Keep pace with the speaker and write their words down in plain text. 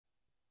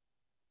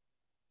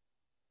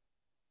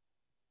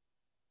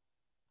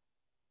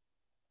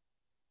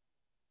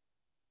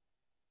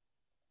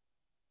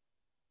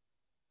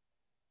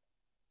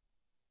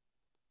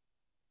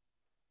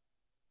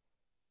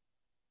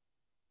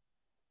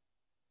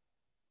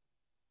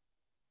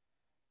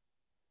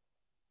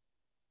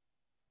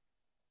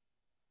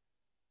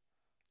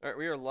Alright,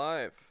 we are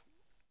live.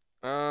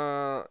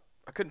 I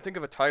couldn't think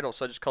of a title,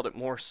 so I just called it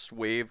More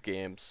Swave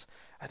Games.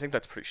 I think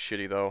that's pretty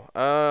shitty, though.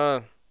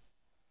 I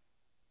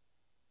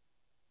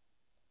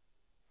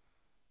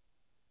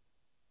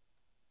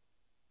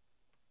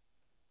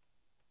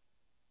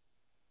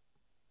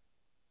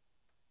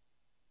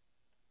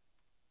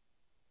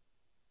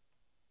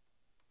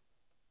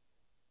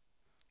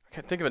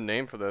can't think of a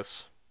name for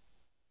this.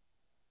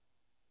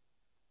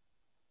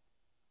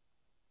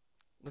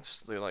 Let's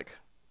do, like...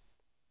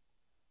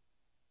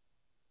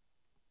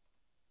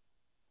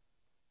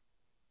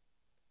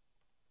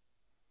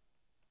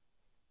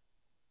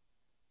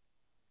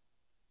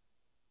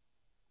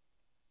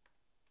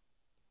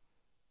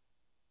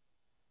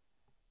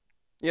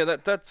 Yeah,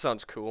 that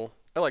sounds cool.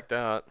 I like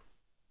that.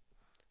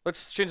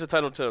 Let's change the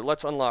title to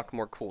Let's Unlock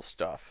More Cool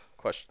Stuff.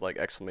 Question, like,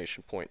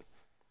 exclamation point.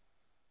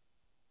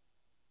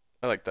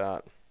 I like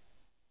that.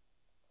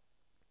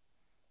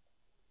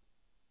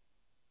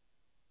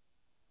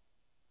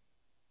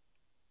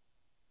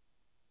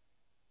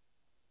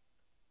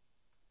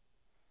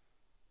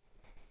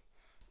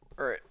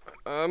 Alright,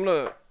 I'm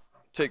gonna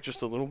take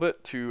just a little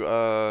bit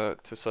to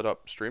set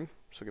up stream.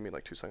 So give me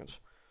like 2 seconds.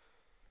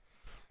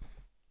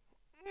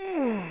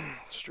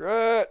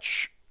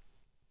 Stretch.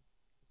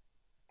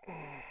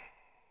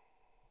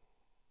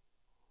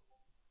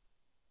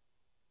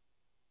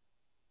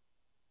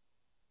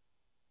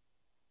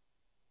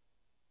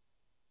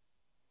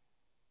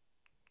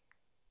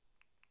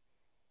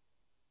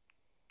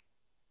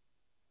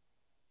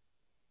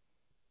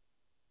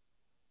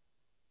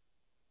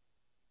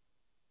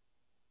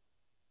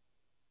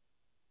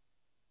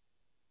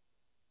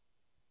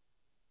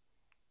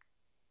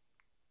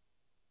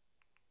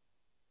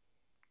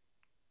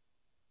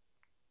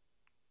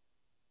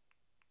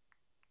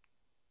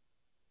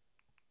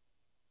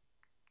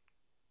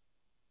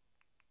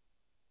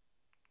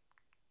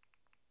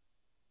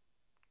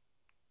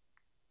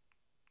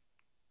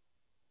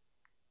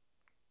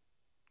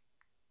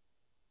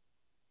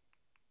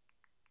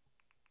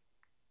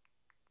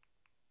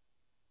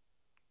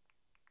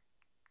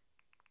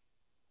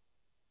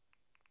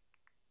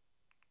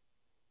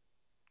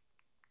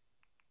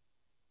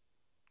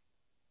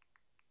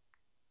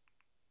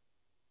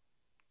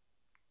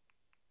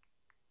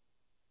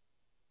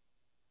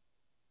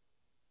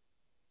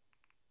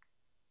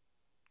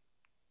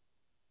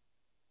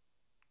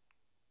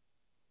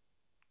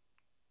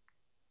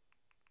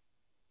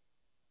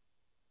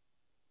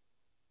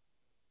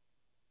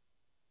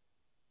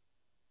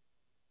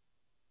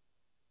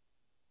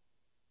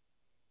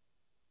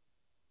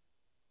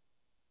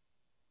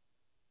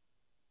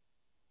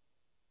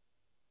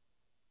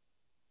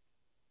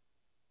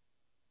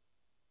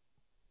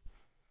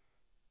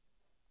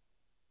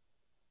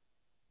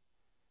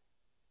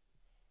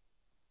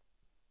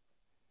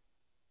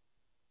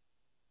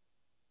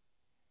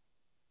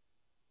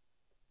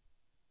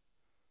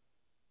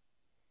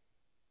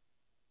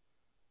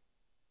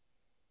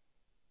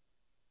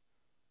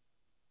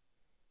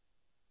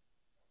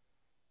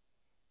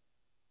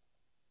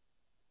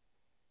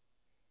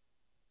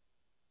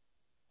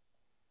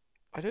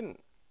 I didn't...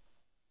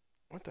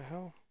 What the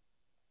hell?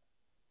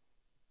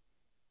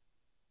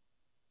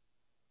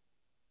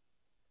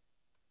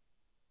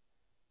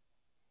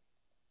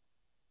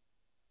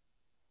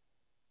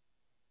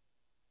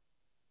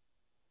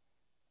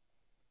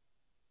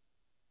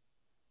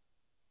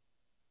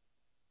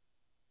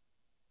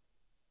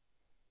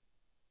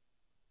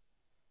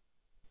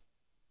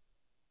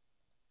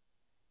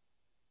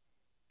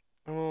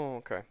 Oh,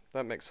 okay.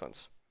 That makes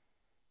sense.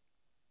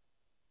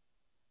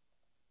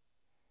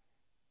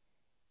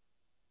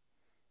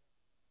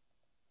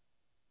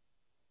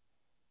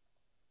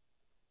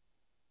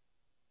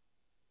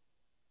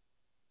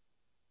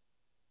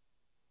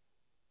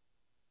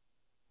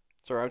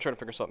 Sorry, I'm trying to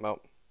figure something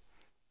out.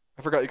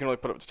 I forgot you can only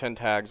put up to 10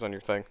 tags on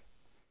your thing.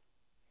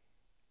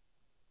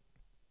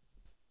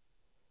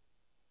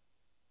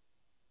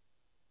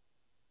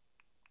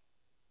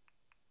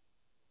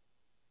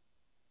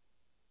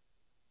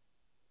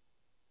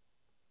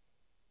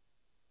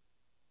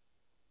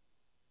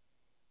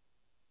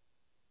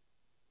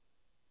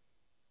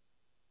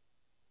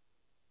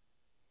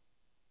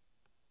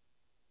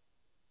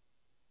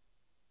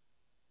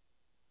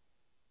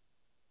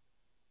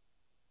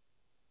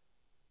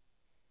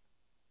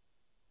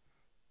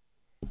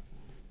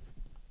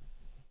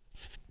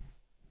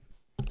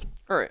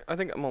 Alright, I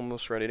think I'm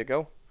almost ready to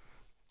go.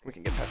 We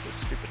can get past this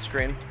stupid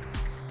strain.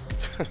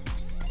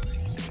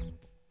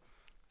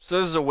 So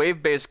this is a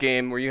wave-based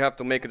game where you have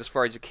to make it as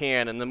far as you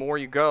can, and the more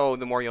you go,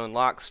 the more you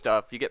unlock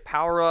stuff. You get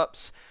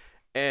power-ups,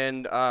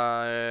 and it's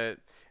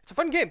a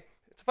fun game.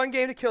 It's a fun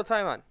game to kill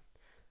time on.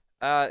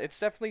 It's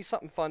definitely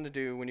something fun to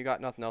do when you got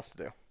nothing else to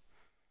do.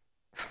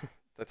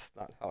 That's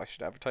not how I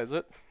should advertise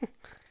it.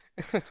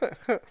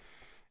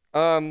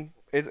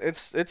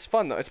 It's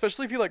fun though,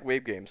 especially if you like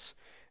wave games.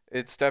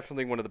 It's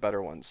definitely one of the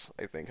better ones,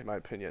 I think, in my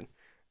opinion.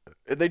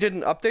 They did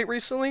an update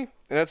recently, and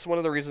that's one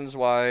of the reasons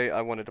why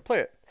I wanted to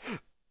play it.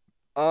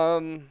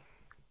 Um,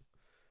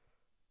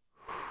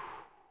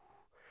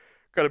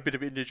 Got a bit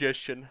of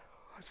indigestion.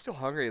 I'm still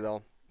hungry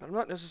though. But I'm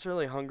not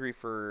necessarily hungry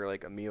for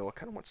like a meal. I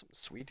kind of want something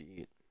sweet to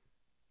eat.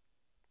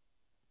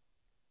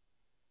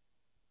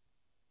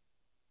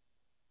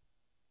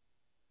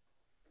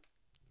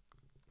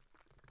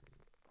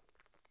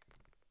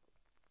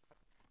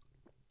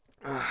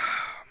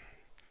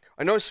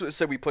 I know I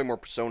said we play more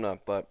Persona,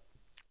 but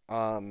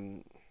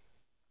um,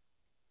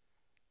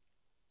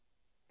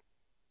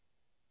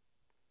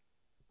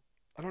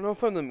 I don't know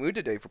if I'm in the mood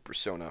today for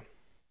Persona.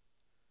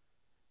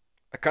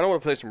 I kind of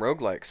want to play some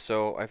roguelikes,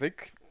 so I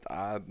think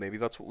maybe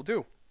that's what we'll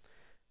do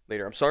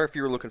later. I'm sorry if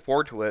you were looking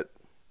forward to it.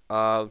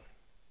 Uh,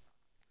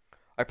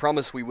 I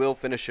promise we will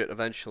finish it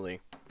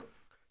eventually.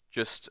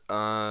 Just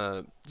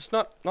not.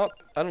 I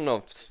don't know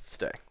if it's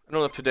today. I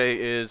don't know if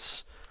today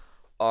is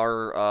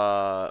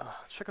our.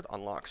 Check out the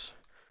unlocks.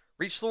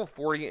 Reach level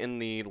 40 in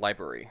the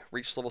library.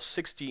 Reach level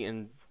 60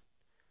 in.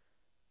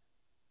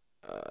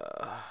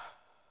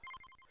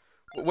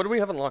 What do we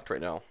have unlocked right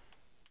now?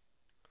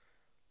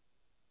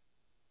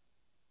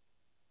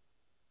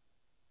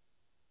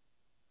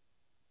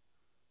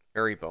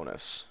 Berry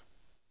bonus.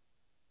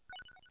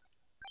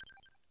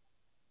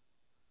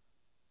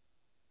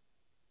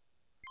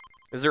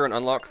 Is there an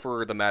unlock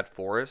for the Mad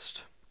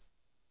Forest?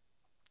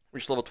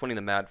 Reach level 20 in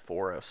the Mad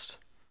Forest.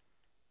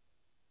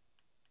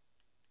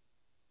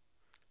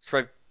 Let's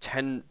try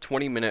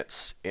 20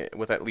 minutes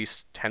with at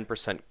least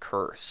 10%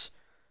 curse.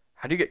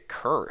 How do you get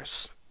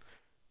curse?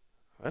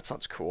 That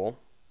sounds cool.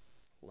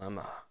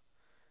 Llama.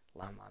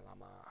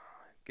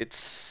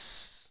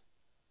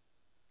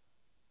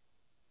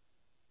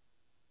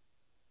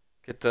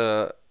 Get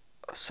the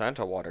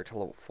Santa water to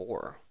level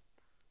 4.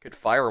 Get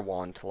fire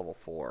wand to level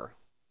 4.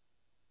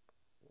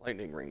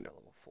 Lightning ring to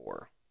level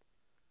 4.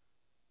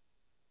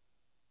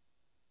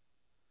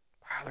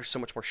 Wow, there's so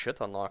much more shit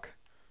to unlock.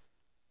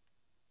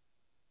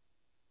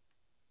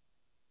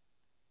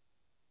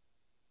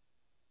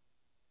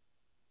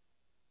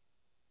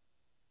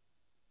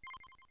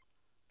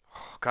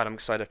 Oh, God, I'm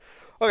excited.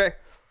 Okay.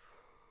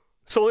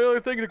 So the only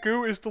thing to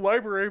do is the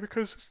library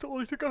because it's the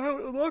only thing I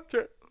haven't unlocked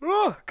yet.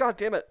 Oh, God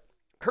damn it.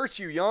 Curse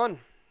you, yawn.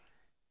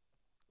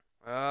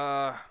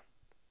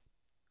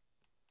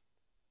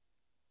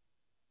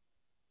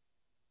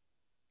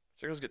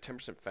 Circles get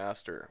 10%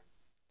 faster.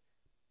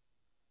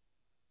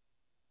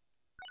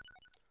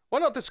 Why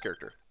not this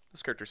character?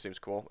 This character seems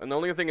cool. And the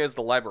only thing is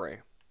the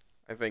library,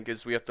 I think,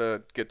 is we have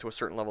to get to a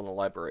certain level in the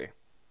library.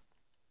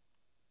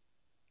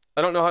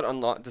 I don't know how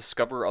to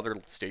discover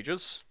other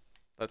stages.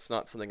 That's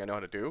not something I know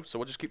how to do, so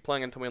we'll just keep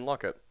playing until we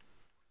unlock it.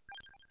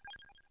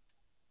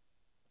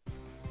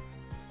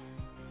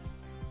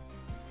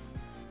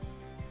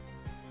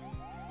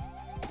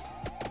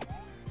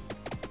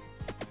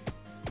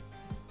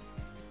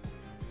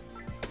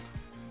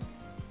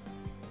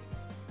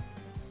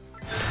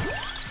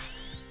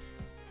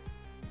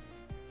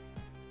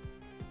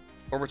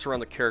 Orbits around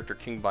the character,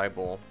 King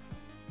Bible.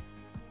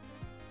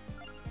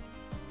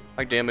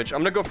 High damage. I'm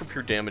gonna go for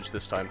pure damage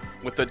this time.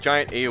 With the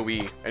giant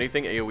AoE,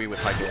 anything AoE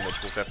with high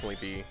damage will definitely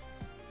be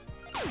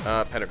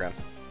pentagram.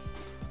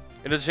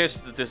 It has a chance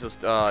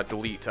to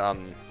delete. Oh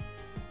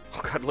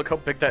god, look how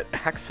big that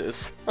axe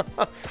is.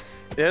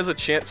 It has a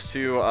chance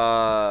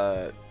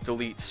to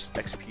delete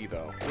XP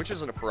though, which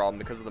isn't a problem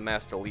because of the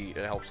mass delete.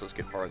 It helps us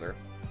get farther.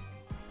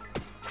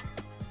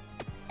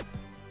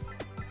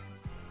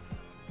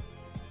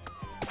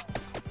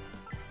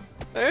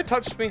 It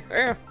touched me.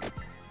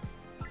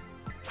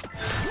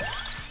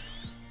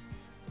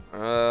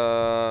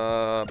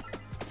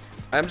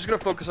 I'm just gonna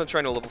focus on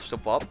trying to level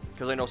stuff up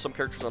because I know some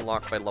characters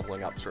unlock by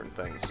leveling up certain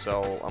things.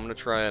 So I'm gonna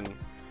try and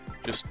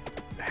just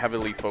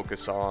heavily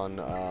focus on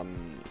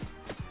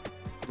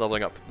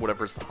leveling up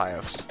whatever's the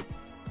highest.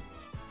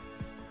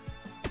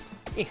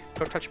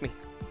 Don't touch me.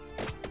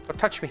 Don't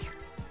touch me.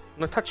 I'm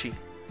gonna touch you.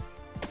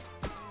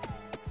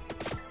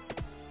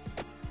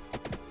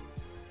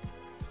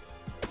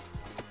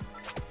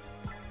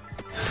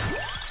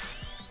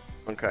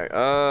 Okay,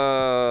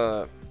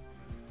 I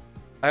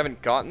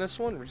haven't gotten this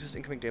one. Reduces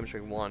incoming damage by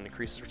 1,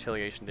 increases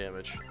retaliation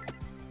damage.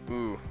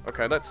 Ooh,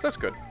 okay, that's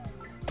good.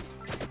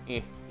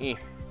 The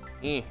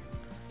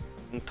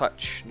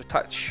touch, the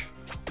touch,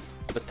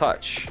 the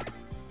touch.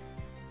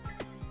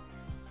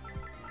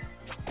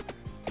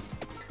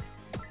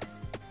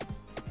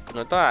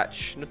 The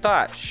touch, the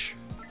touch.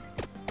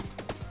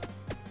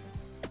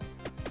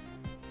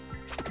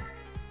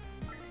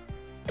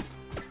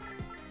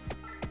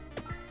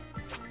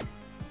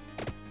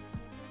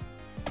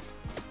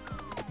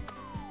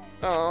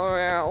 Oh,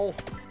 ow.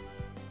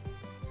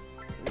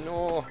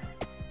 No.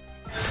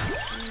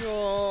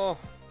 No.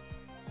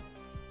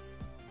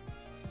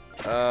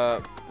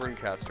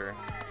 Runecaster.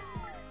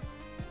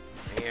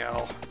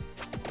 Ew.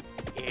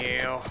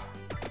 Ew.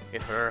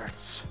 It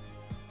hurts.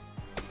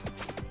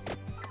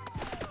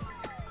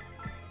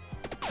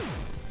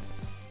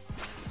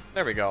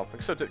 There we go.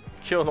 Except it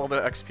killed all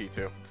the XP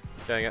too.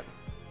 Dang it.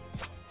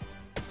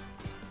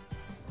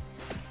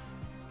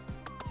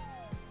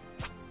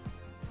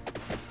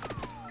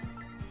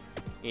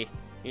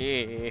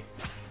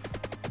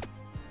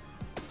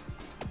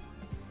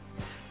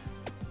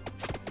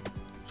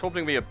 was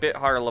hoping to be a bit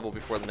higher level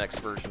before the next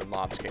version of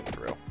mobs came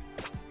through.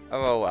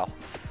 Oh well.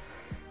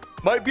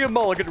 Might be a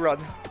mulligan run.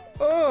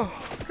 Oh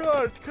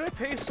god, can I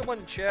pay someone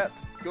in chat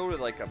to go to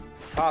like a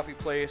coffee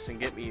place and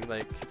get me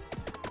like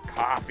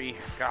coffee?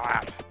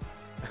 God.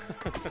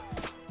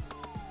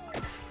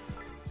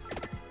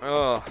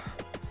 Oh,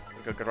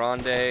 like a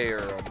grande or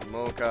a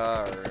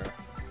mocha or a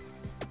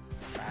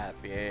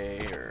frappe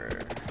or.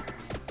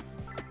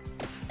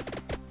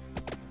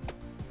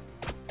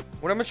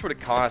 How much would it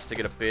cost to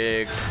get a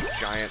big,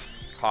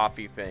 giant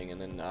coffee thing and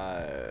then,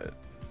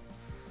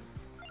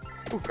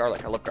 ooh,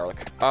 garlic. I love garlic.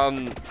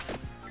 And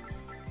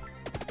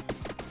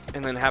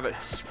then have it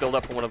spilled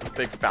up on one of the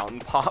big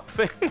fountain pop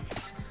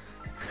things?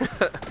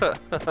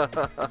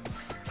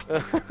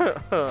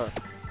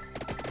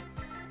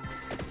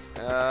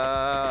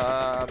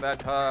 Bad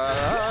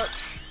touch.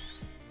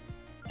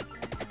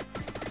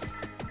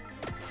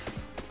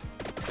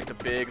 Like the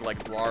big,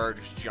 like large,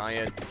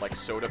 giant, like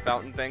soda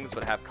fountain things,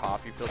 but have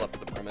coffee filled up to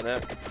the brim in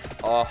it.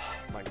 Oh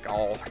my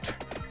god,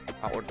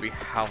 that would be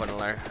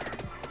heavenly.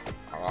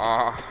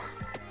 Ah.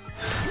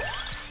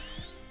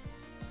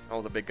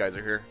 Oh, the big guys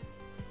are here.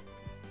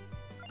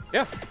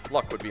 Yeah,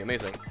 luck would be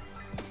amazing.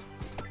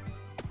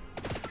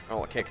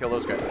 Oh, I can't kill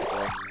those guys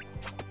instantly.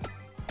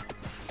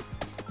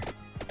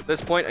 At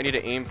this point, I need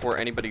to aim for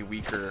anybody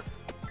weaker.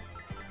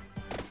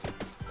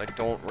 I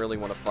don't really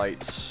want to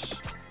fight.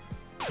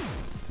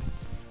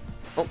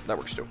 Oh, that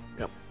works too.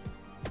 Yep.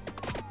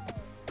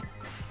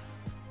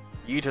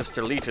 Yeetus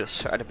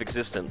deletus out of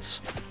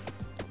existence.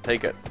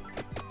 Take it.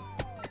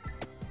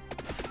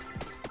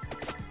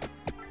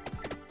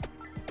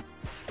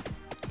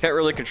 Can't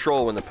really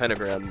control when the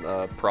pentagram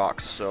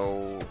procs,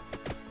 so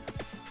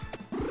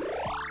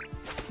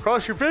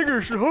cross your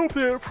fingers and hope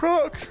that it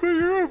procs when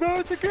you're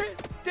about to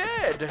get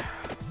dead.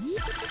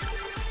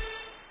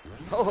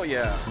 Oh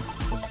yeah.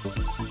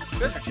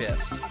 Treasure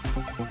chest.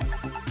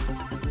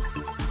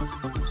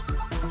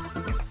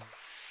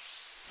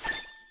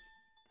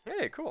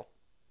 Hey, cool.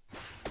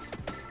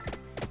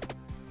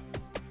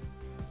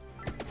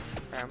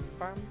 Bam,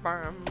 bam,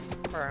 bam,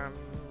 bam.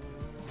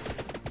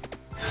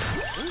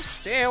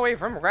 Stay away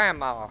from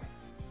Grandma.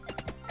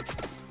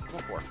 Go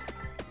for it.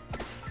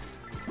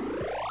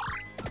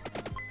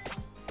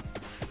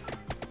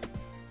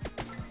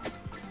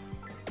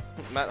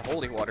 That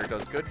holy water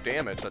does good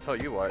damage, I'll tell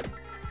you what.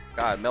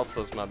 God, melts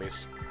those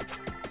mummies.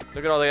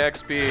 Look at all the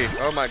XP.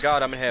 Oh my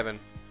god, I'm in heaven.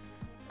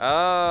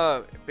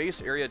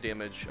 Base area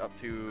damage up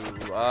to,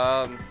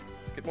 let's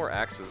get more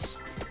axes.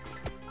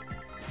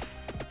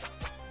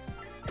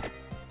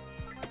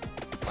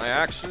 My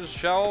axes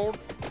shall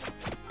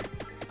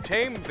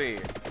tame thee.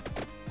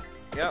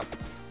 Yep.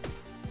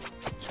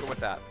 Let's go with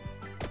that.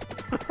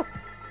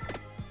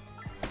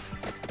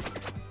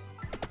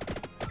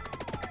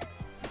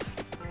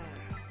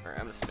 Alright,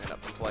 I'm gonna stand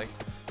up and play.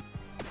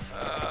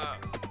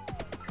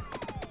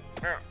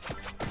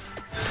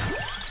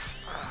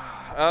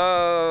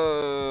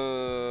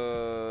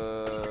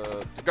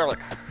 The garlic.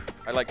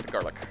 I like the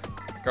garlic.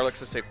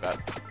 Garlic's a safe bet.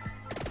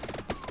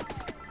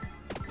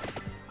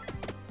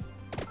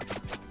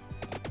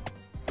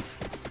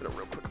 Gonna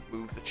real quick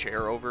move the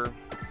chair over.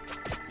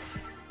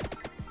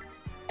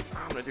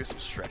 I'm gonna do some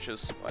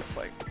stretches while I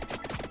play.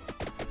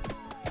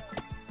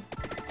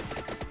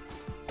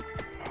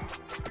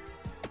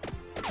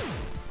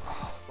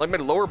 Like my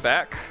lower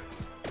back.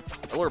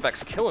 My lower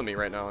back's killing me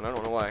right now, and I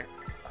don't know why.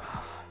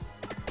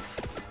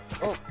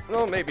 Oh,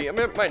 no, maybe. I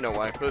might know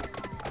why, but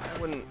I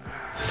wouldn't.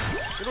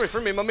 Get away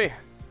from me, mummy.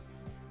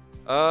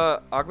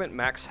 Augment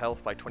max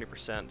health by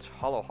 20%.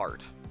 Hollow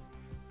heart.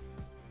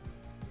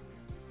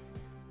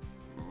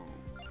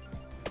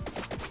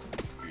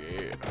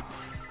 Yeah.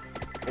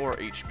 More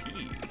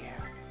HP.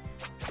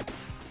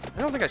 I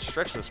don't think I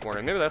stretched this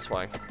morning. Maybe that's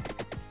why.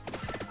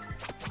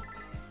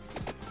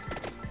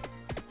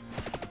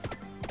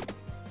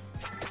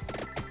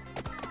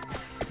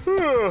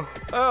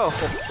 Oh,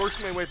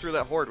 forcing my way through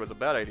that horde was a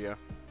bad idea.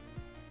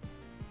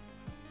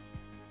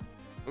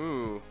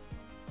 Ooh.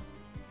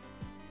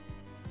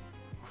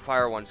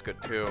 Fire one's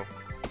good too.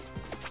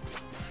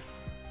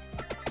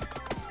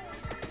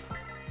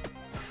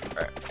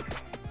 Alright.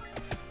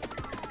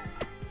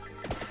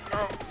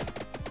 Oh.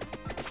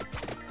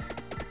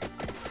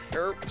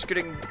 It's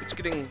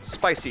getting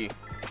spicy.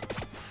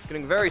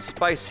 Getting very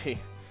spicy.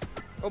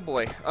 Oh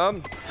boy.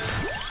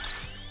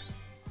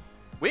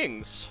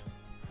 Wings.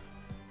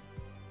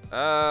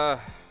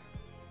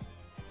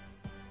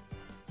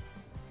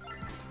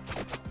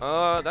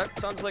 That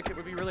sounds like it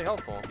would be really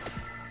helpful.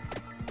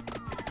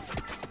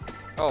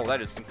 Oh,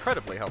 that is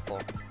incredibly helpful.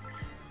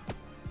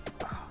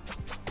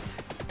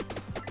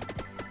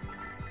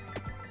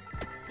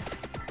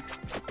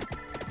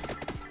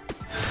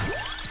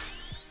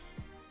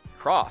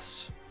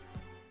 Cross.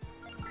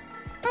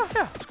 Oh,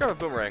 yeah, let's grab a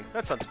boomerang.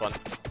 That sounds fun.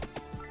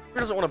 Who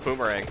doesn't want a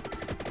boomerang?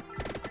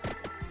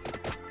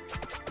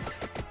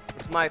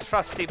 It's my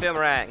trusty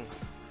boomerang.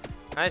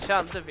 I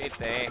shall defeat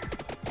thee.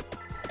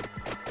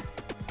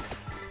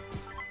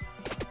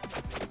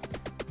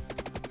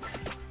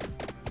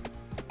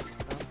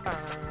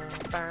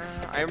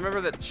 I I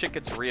remember that shit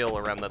gets real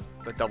around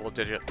the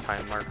double-digit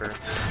time marker.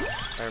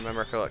 If I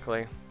remember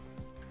correctly.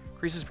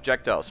 Increases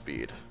projectile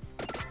speed.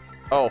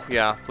 Oh,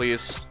 yeah,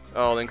 please.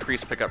 Oh, the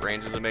increased pickup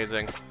range is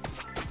amazing.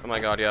 Oh my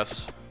god,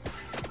 yes.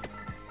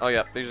 Oh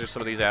yeah, these are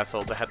some of these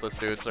assholes, the headless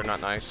dudes, they're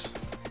not nice.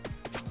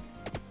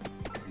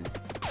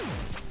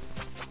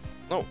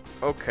 Oh,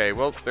 okay,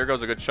 well, there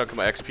goes a good chunk of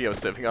my XP I was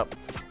saving up.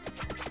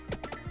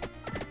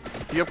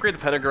 If you upgrade the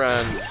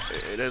pentagram,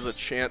 it has a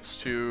chance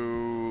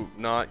to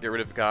not get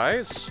rid of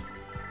guys.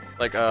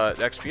 Like,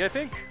 XP, I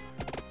think?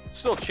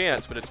 Still a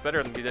chance, but it's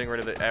better than getting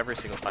rid of it every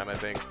single time, I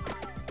think.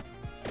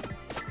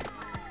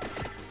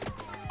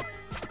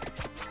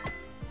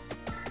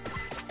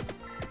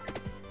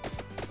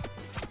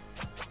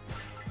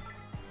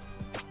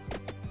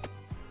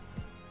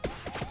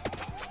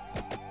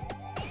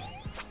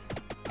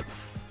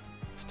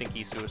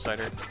 Stinky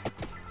suicider.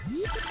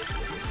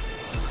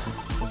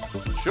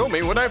 Show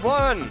me what I've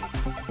won!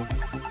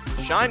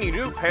 Shiny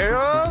new pair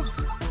of...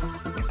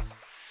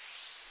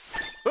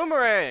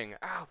 Boomerang!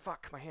 Ow,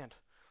 fuck, my hand.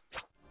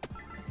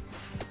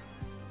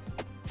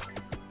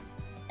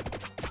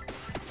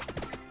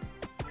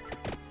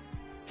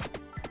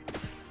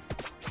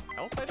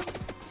 Health item?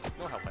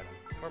 No health item.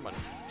 More money.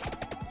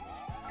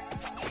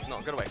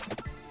 No, get away.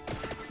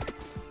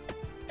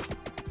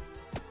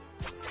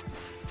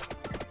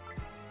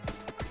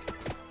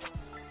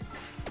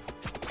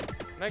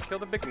 Can I kill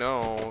the big?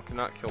 No,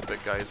 cannot kill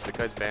big guys. Big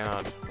guy's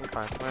bad.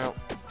 Okay, well.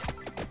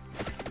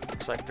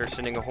 Looks like they're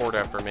sending a horde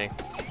after me.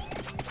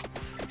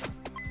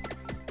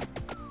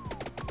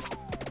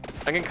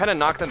 I can kind of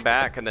knock them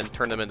back and then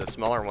turn them into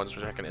smaller ones,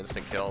 which I can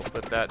instant kill,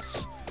 but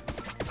that's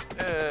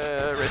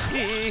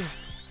risky.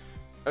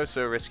 Oh,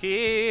 so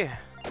risky.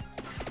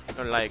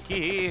 Don't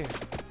likey.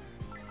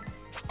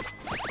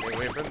 Stay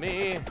away from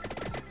me.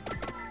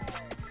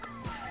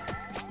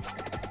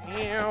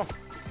 Ew.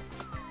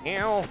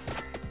 Ew.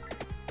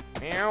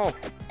 Ew.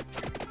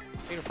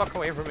 Get the fuck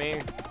away from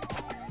me.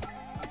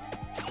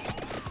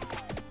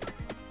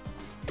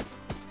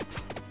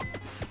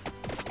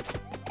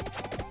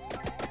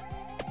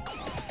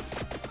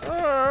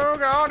 Oh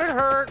god, it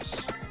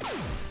hurts.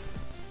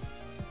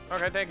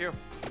 Okay, thank you.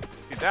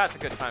 See, that's a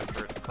good time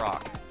for it to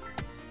proc.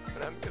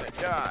 But I'm gonna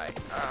die.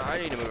 I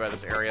need to move out of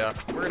this area.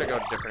 We're gonna go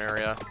to a different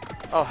area.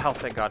 Oh, hell,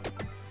 thank god.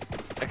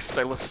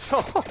 Extra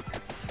so.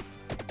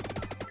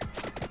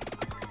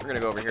 We're gonna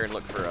go over here and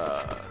look for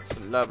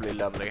some lovely,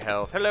 lovely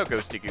health. Hello,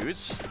 Ghosty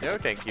Goose. No,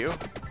 thank you.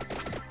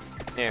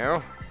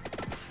 No.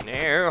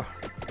 No.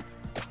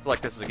 I feel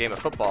like this is a game of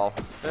football.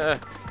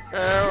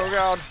 Oh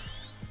god.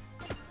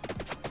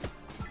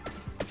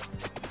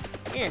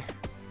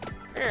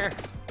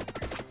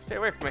 Stay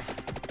away from me.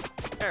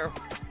 No.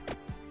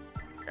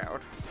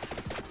 God.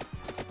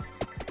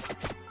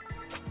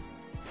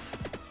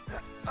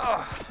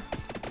 Oh.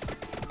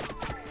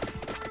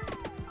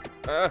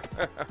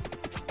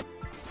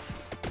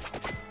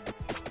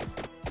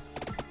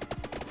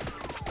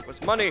 It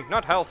was money,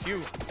 not health,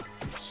 you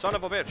son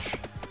of a bitch.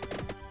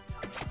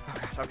 Oh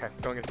god, okay,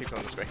 gonna keep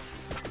going this way.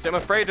 See, I'm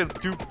afraid to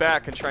dupe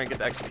back and try and get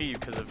the XP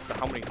because of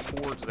how many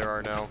hordes there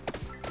are now.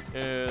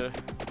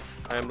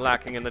 I am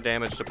lacking in the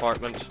damage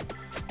department.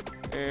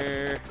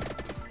 Yeah,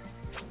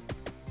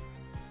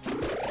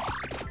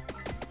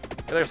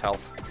 there's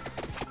health.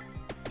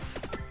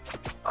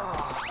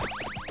 Oh.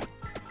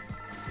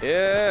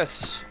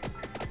 Yes.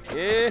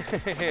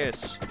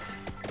 Yes.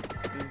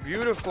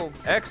 Beautiful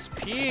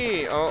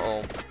XP.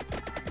 Uh-oh.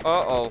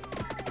 Uh-oh.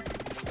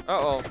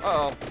 Uh-oh.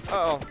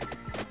 Uh-oh.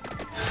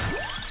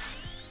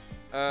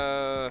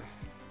 Uh-oh.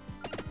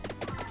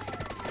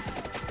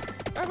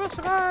 I will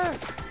survive.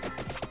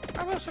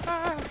 I will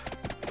survive.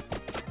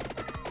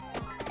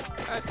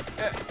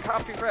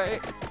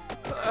 Copyright.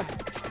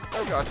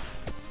 Oh god.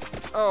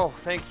 Oh,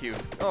 thank you.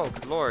 Oh,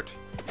 good lord.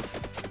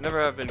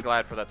 Never have been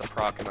glad for that to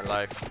proc in my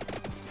life.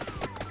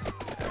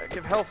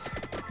 Give health.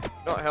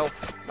 Not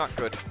health. Not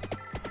good.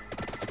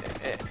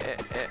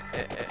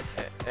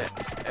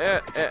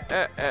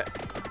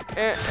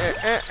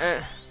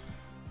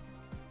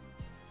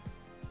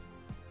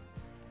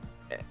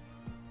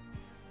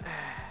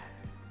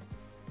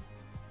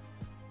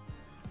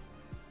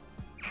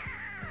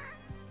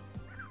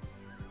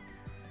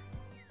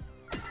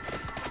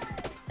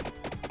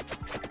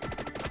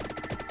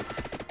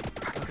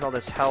 Look at all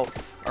this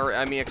health. Or,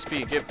 I mean,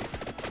 XP. Give.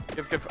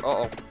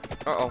 Uh-oh.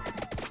 Uh-oh.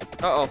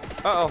 Uh-oh.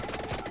 Uh-oh.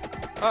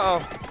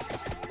 Uh-oh.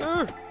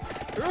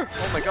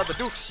 Oh my god, the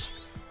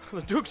Dukes.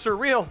 The Dukes are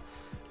real.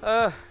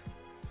 Boomerang,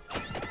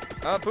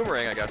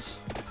 I guess.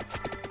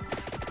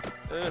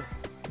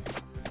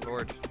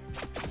 Lord.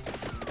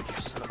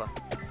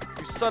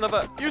 You son of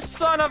a. You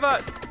son of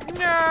a.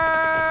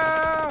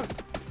 No!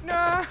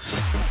 No!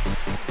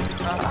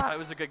 It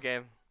was a good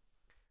game.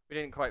 We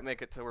didn't quite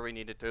make it to where we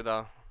needed to,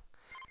 though.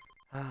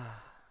 We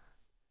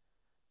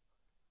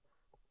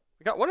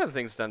got one of the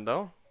things done,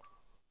 though.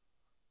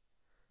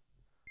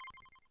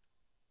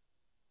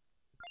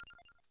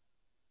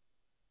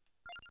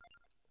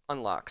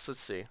 Unlocks. Let's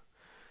see.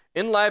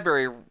 In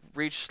library,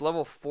 reach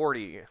level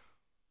 40.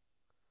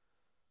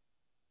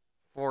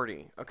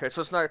 40. Okay,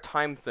 so it's not a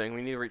time thing.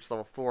 We need to reach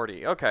level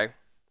 40. Okay.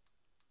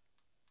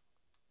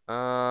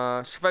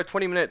 Survive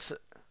 20 minutes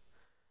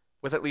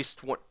with at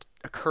least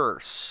a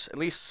curse. At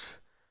least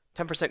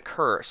 10%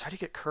 curse. How do you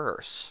get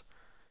curse?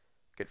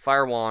 Get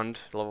Fire Wand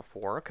to level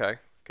 4. Okay.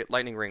 Get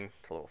Lightning Ring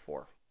to level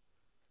 4.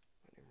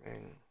 Lightning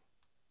Ring.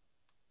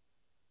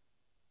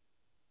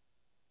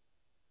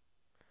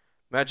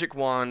 Magic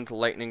Wand,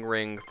 Lightning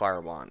Ring,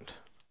 Fire Wand.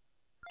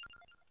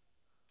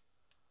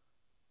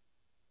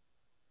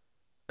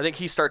 I think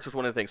he starts with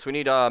one of the things. So we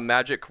need a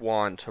Magic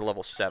Wand to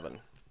level 7.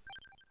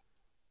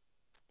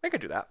 I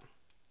could do that.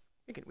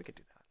 We could do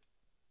that.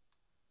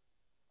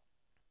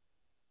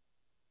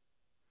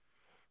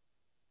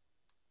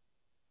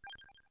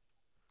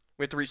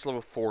 We have to reach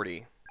level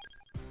 40.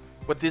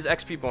 With this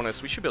XP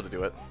bonus, we should be able to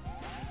do it.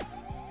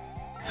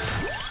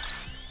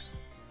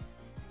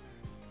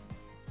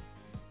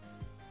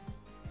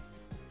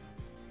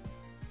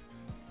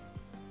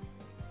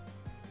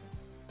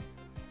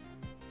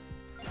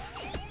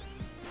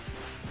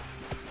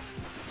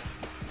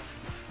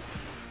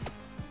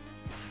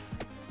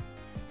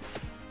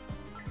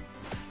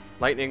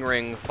 Lightning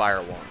Ring,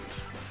 Fire Wand.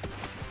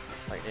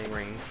 Lightning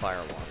Ring, Fire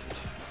Wand.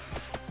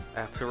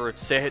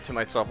 Afterwards, say it to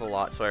myself a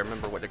lot so I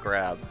remember what to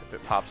grab if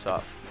it pops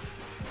up.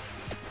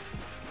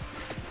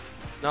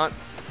 You're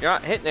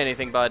not hitting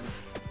anything, bud.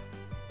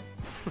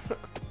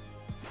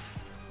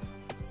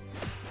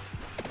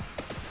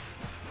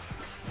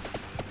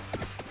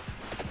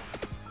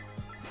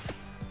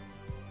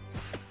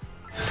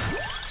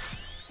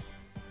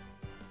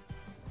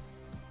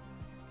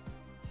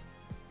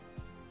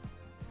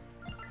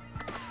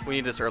 We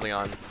need this early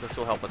on. This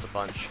will help us a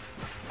bunch.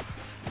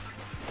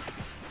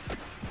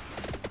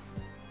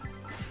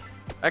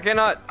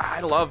 I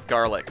love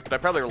garlic, but I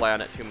probably rely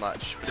on it too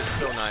much, but it's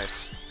so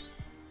nice.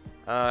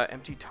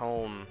 Empty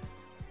tome.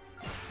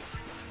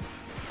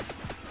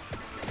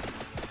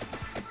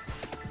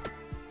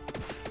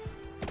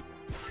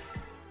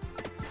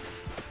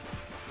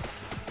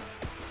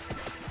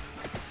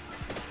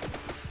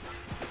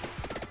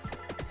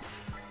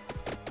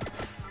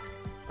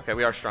 Okay,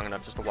 we are strong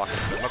enough just to walk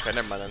into them. Okay,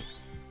 never mind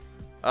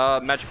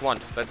then. Magic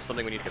Wand. That's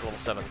something we need to get level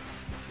 7.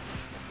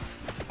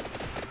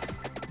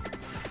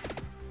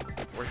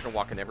 We're just gonna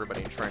walk in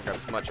everybody and try and grab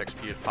as much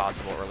XP as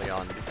possible early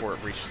on before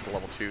it reaches the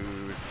level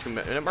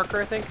 2-minute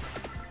marker, I think.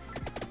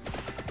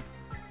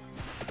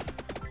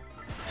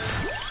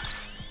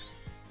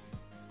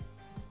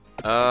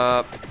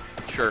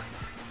 Sure.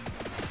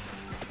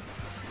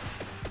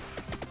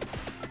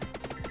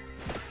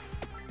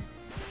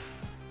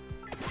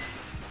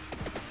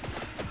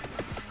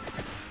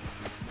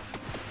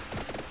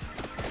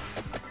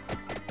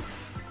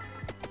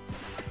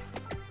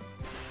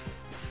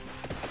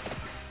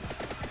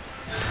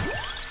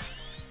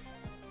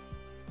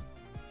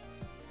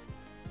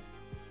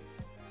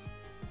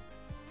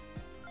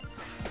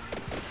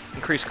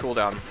 Increase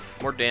cooldown.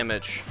 More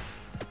damage.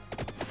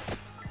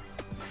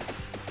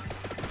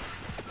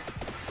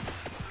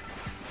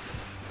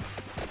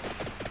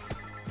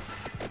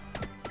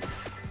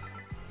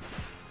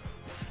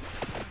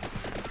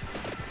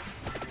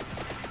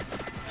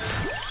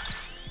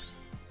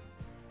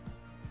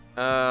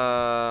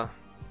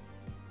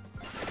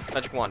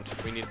 Magic Wand.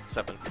 We need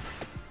 7.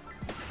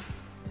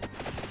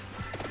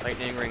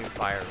 Lightning Ring,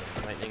 Fire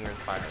Ring. Lightning Ring,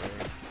 Fire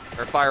Ring.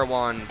 Or Fire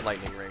Wand,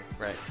 Lightning Ring.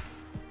 Right.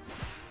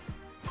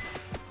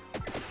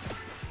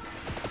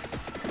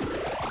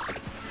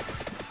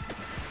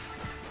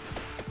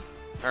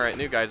 Alright,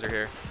 new guys are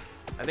here.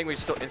 I think we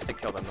still instant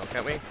kill them though,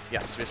 can't we?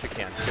 Yes, yes we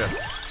can. Good.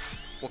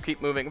 We'll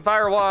keep moving.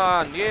 Fire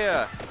Wand!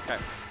 Yeah! Okay.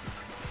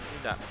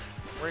 Need that.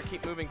 We're gonna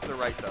keep moving to the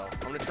right though. I'm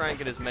gonna try and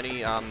get as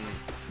many, of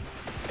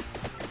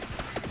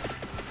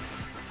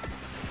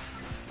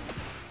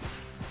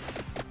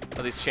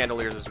these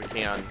chandeliers as we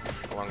can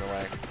along the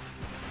way.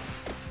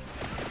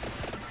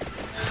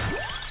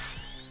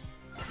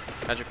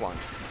 Magic Wand.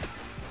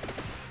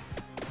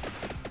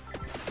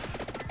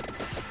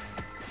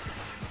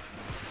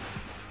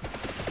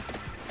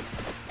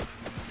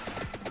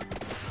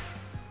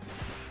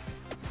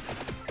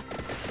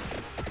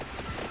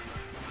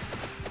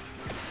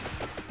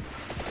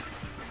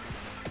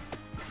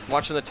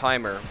 Watching the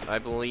timer. I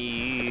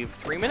believe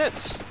 3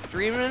 minutes?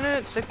 3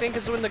 minutes, I think,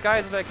 is when the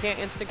guys that I can't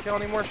instant kill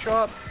anymore show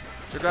up.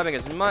 So we're grabbing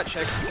as much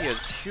XP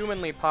as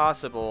humanly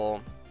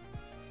possible.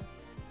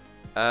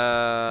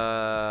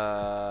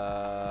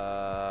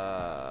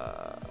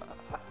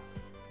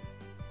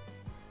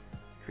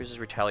 Increases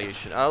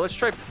retaliation. Let's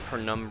try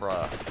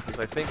Penumbra, because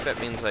I think that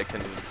means I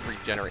can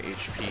regenerate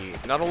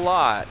HP. Not a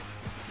lot,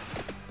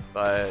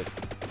 but...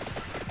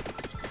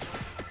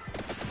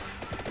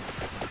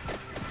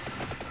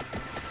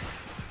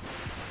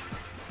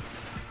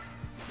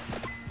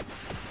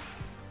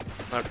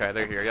 Okay,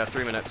 they're here. Yeah,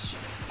 3 minutes.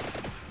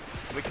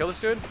 Can we kill this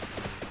dude?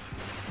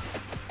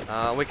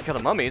 We can kill the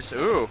mummies.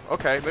 Ooh,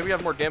 okay. Maybe we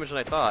have more damage than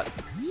I thought.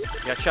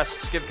 Yeah,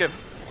 chests. Give.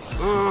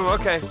 Ooh,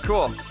 okay,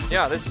 cool.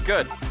 Yeah, this is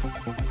good.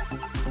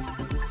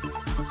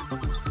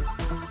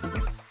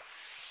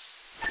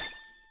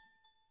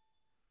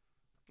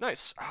 Nice.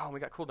 Nice. Oh, we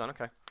got cooldown.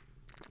 Okay.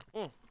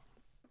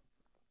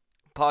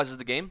 Pauses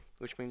the game,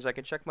 which means I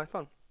can check my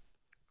phone.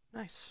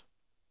 Nice.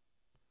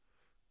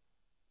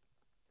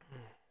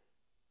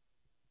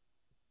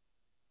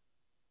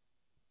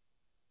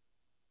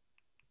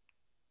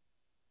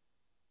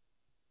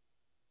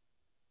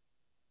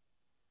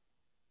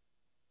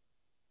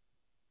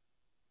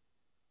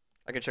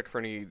 I can check for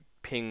any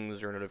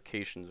pings or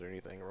notifications or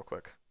anything real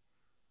quick.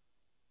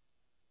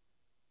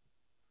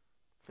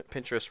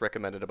 Pinterest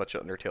recommended a bunch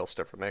of Undertale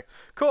stuff for me.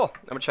 Cool.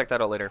 I'm gonna check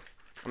that out later.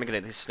 I'm gonna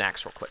get these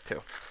snacks real quick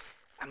too.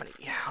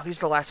 Yeah, these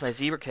are the last of my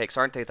zebra cakes,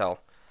 aren't they though?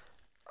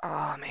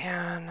 Oh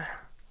man.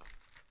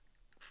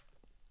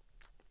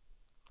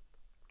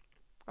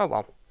 Oh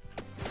well.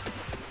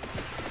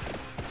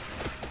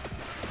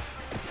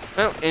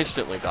 Oh,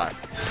 instantly die.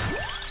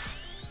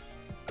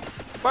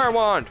 Fire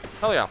wand!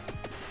 Hell yeah.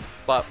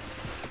 But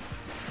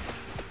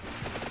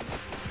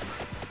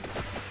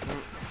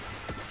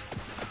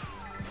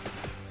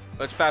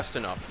it's fast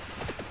enough.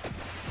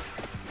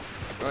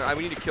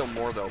 We need to kill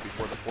more though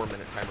before the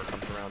 4-minute timer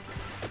comes around.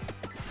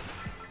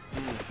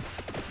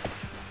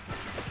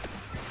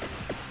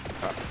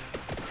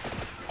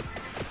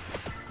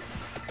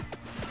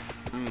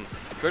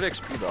 Good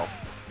XP though.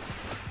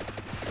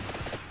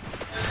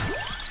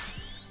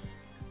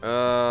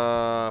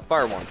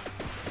 Fire wand.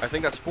 I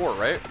think that's 4,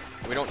 right?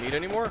 We don't need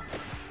any more?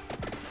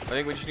 I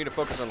think we just need to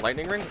focus on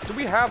lightning ring. Do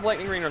we have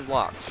lightning ring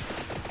unlocked?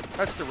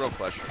 That's the real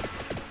question.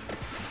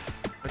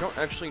 I don't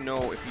actually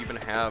know if we even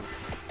have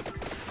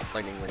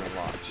lightning ring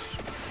unlocked.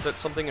 Is that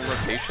something in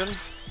rotation?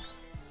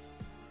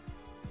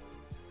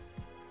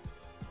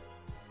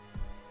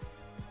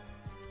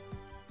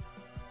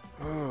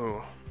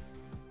 Oh.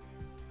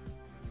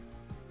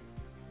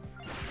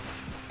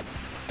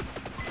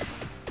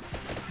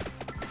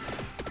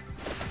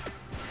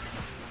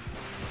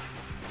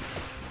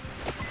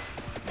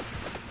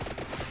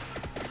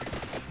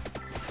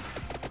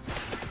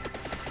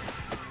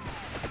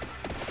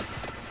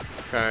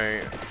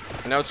 Okay.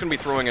 Now it's going to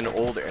be throwing in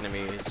old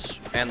enemies,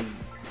 and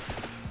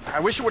I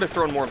wish it would have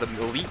thrown more of the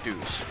elite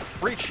dudes.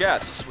 Free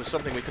chests was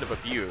something we could have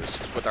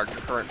abused with our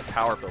current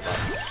power build-up.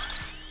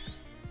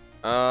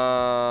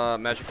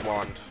 Magic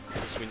wand.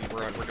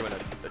 We're doing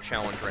a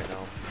challenge right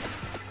now.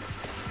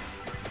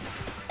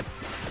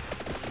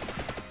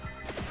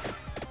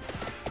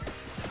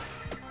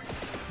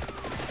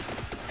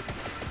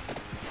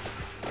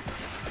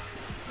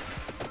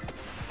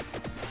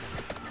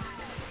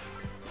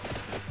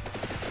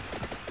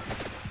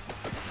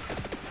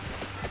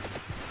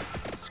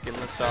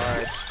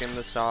 Skim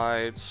the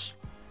sides.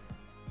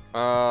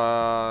 I'm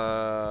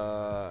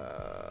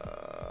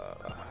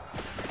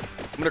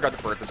gonna grab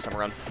the bird this time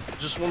around.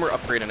 Just one more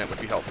upgrade in it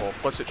would be helpful.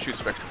 Plus it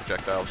shoots extra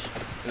projectiles,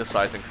 and the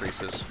size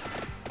increases.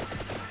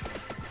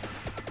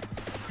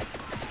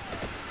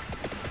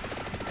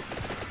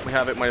 We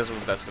have it, might as well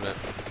invest in it.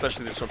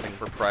 Especially if there's something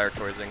we're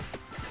prioritizing.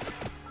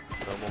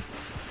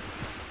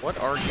 What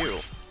are you?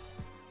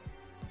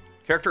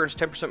 Character earns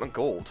 10% on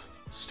gold.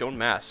 Stone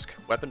mask.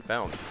 Weapon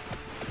found.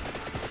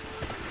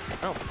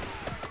 Oh,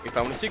 we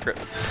found a secret.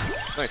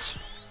 Nice.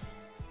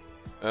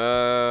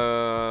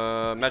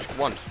 Magic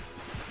wand.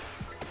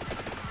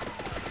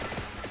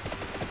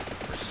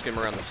 Just skim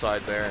around the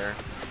side there.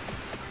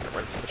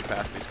 Right, push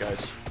past these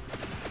guys.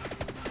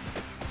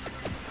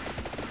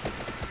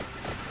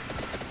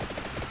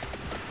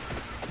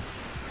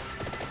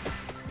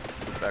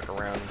 Move back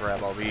around,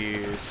 grab all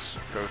these,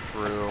 go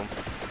through.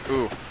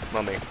 Ooh,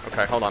 mummy.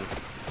 Okay, hold on.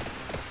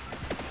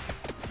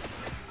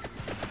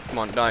 Come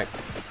on, die.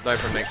 Die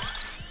from me.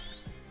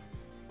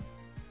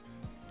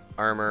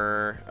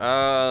 Armor.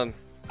 I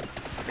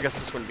guess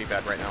this wouldn't be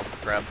bad right now.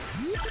 Grab.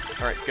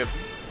 Alright, good.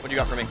 What do you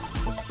got for me?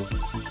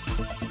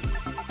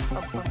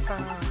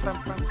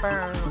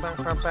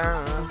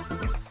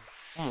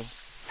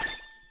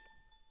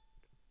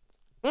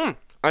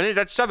 I think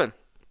that's 7.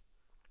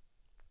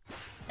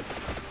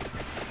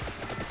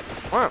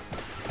 Wow.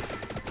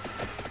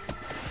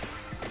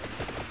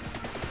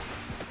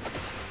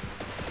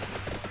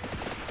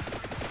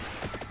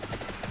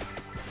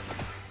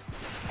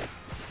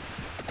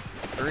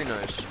 Very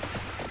nice.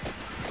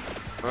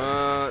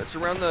 It's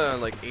around the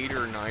like 8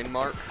 or 9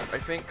 mark, I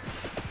think.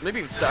 Maybe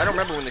even I don't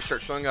remember when they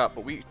start showing up,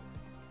 but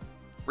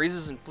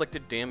raises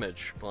inflicted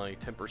damage by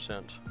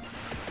 10%.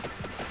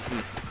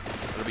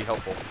 That'll be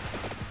helpful.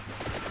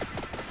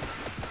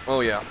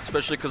 Oh yeah,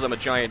 especially because I'm a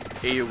giant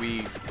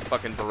AoE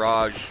fucking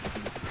barrage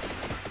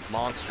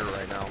monster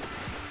right now.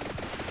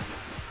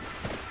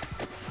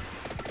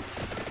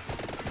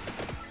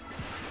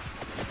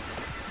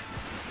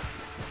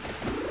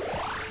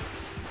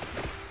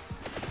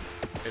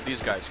 Okay,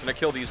 these guys. Can I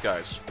kill these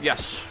guys?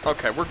 Yes.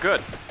 Okay, we're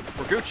good.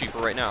 We're Gucci for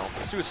right now.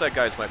 The suicide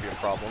guys might be a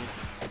problem.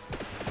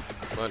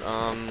 But,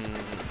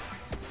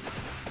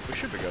 we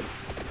should be good.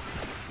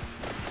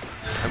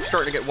 I'm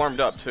starting to get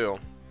warmed up, too.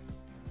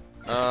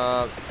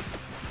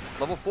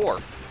 Level 4.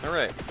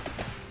 Alright.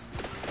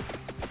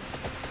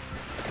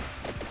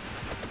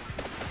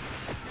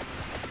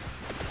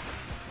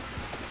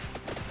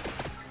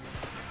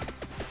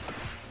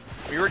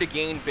 We already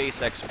gained base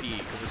XP,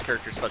 because this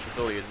character's special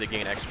ability is they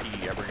gain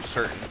XP every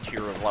certain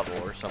tier of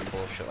level, or some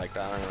bullshit like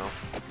that, I don't know.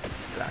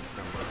 Exact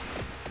number.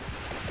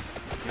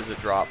 What does it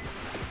drop?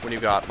 When you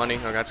got money?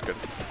 Oh, that's good.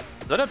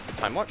 Is that a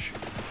time watch?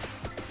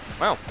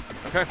 Wow,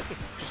 okay.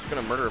 Just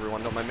gonna murder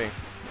everyone, don't mind me.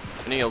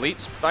 Any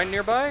elites find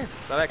nearby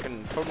that I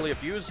can totally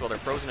abuse while they're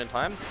frozen in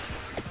time?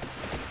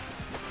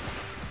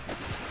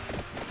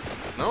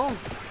 No?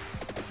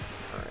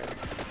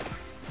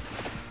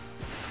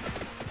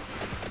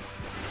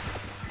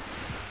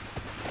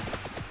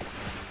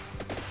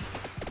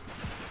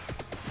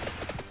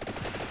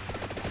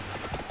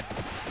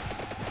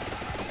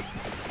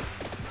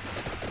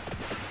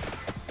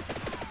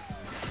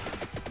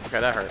 Okay,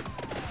 that hurt.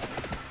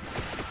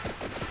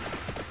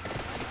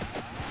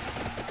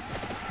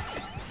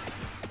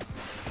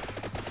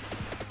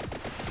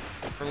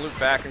 We're gonna loop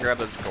back and grab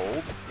this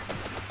gold.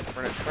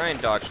 We're gonna try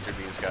and dodge through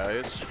these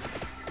guys.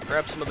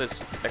 Grab some of this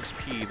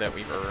XP that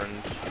we've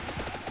earned.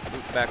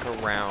 Loop back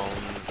around.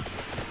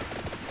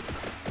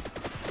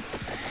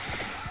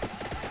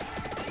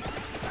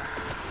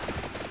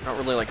 I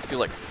don't really feel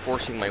like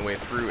forcing my way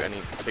through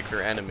any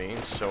particular enemy,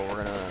 so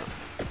we're gonna...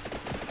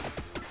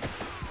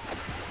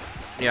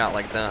 Yeah,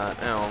 like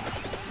that. Ow.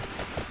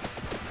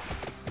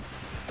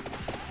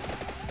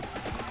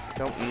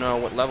 Don't know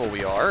what level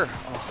we are.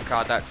 Oh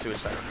god, that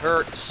suicide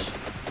hurts.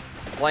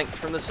 Flanked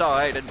from the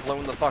side and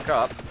blown the fuck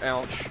up.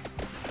 Ouch.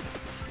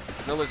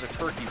 I know there's a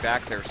turkey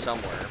back there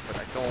somewhere, but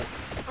I don't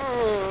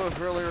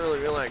really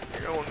feel like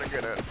going to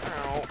get it.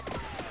 Ow.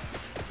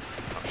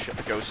 Oh shit,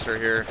 the ghosts are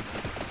here.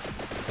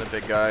 The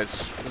big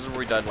guys. This is where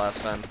we died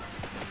last time.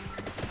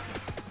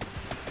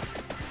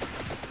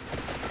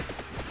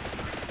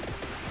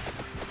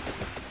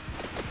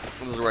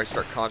 This is where I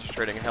start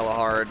concentrating hella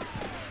hard.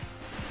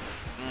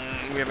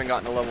 We haven't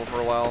gotten a level for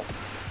a while.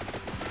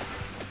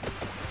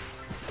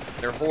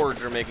 Their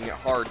hordes are making it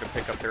hard to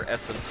pick up their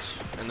essence,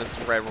 and this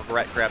is where I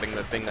regret grabbing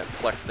the thing that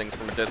collects things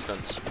from a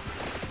distance.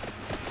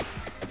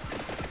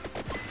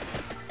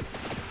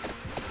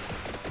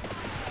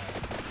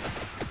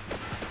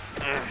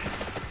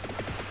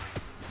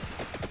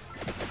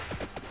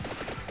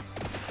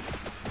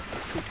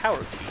 Two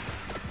tower tea.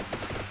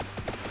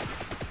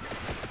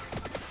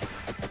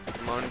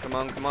 Come on, come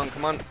on, come on,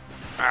 come on.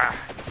 Ah,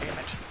 damn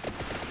it.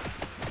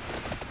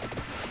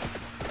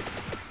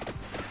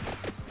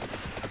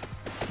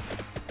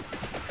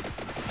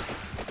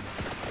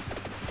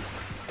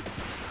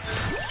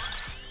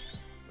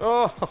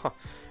 Oh,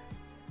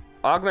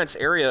 augments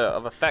area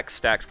of effect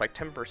stacks by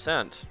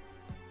 10%.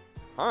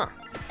 Huh.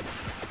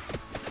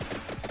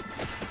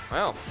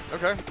 Wow,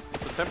 okay.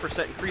 So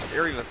 10% increased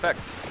area of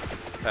effect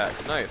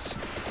packs, nice.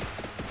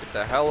 Get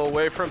the hell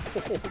away from,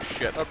 oh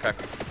shit, okay.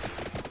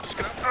 Just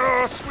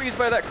gonna, squeeze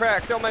by that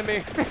crack, don't mind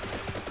me.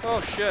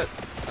 Oh shit,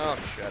 oh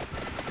shit,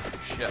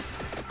 shit.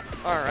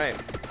 Alright,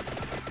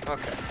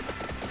 okay.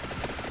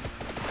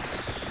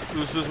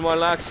 This is my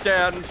last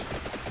stand.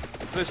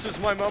 This is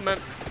my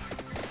moment.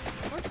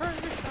 Turn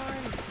to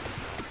shine.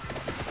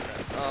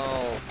 Okay.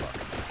 Oh,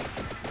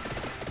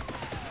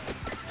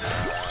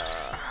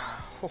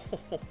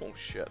 fuck. Oh,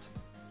 shit.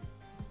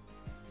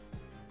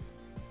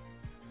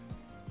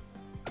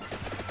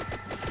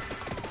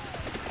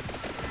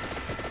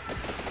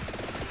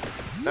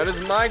 That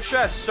is my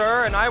chest,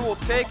 sir, and I will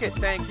take it,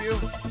 thank you.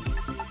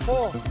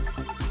 Oh.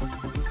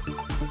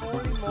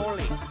 Holy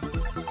moly.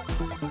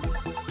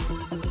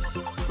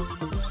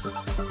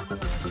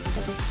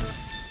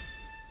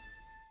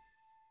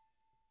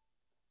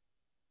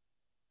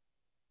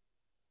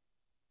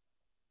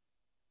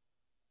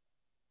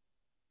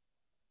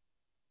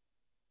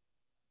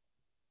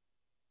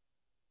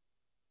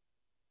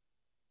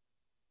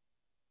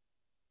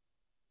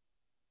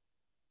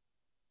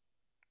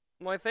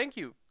 Why, thank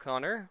you,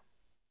 Connor.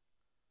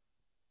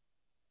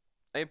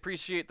 I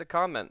appreciate the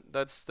comment.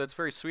 That's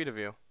very sweet of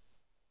you.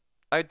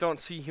 I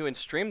don't see you in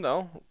stream,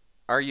 though.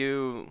 Are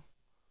you...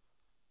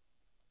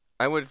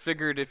 I would have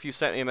figured if you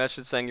sent me a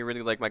message saying you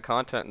really like my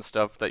content and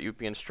stuff, that you'd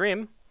be in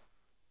stream.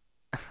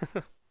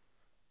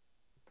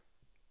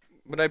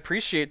 But I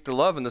appreciate the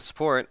love and the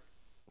support.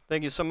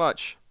 Thank you so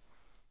much.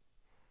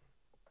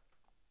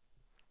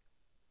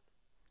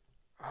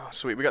 Oh,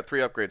 sweet. We got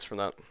 3 upgrades from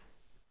that.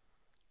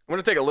 I'm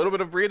going to take a little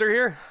bit of breather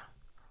here.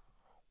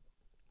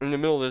 In the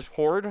middle of this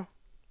horde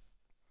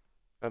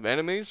of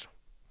enemies.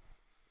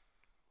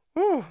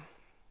 Whew.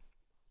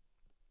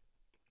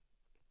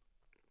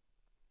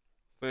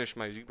 Finish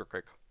my zebra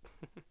cake.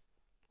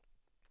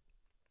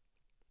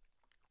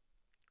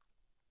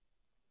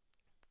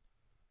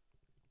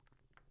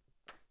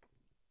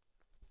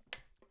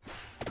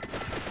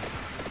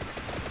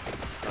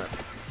 Alright.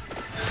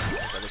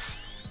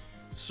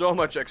 So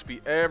much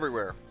XP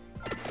everywhere.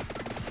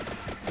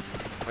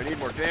 I need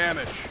more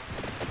damage.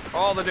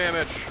 All the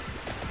damage.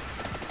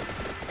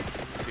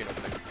 See an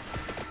opening.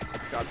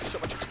 God, so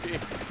much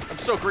XP. I'm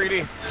so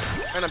greedy.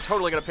 And I'm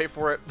totally gonna pay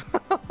for it.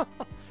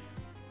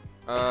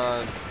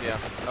 Yeah.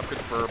 Upgrade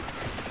the burb.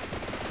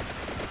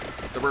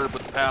 The burb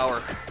with the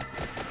power.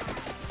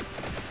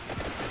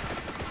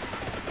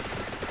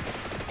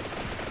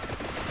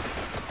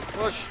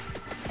 Push.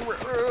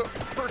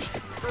 Push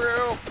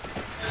through.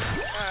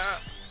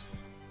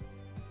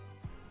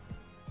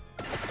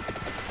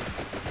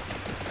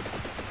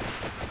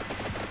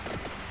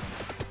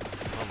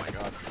 Oh my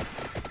god.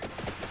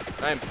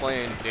 I am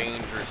playing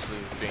dangerously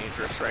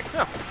dangerous right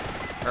now.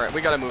 Alright, we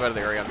gotta move out of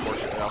the area,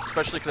 unfortunately, now.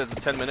 Especially because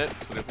it's a 10-minute,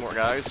 so there's more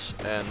guys.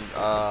 And,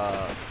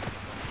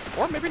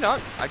 or maybe not.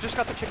 I just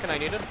got the chicken I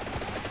needed.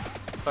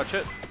 Touch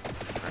it.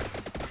 Alright.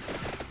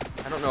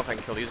 I don't know if I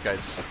can kill these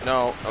guys.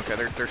 No. Okay,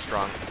 they're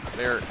strong.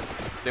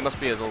 They must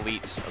be as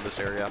elite of this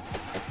area.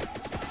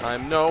 It's the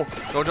time. No.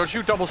 No, don't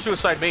you double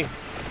suicide me.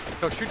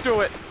 Don't you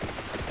do it.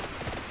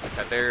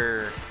 Okay,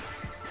 they're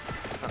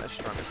not as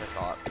strong as I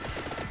thought.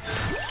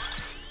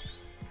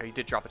 Okay, he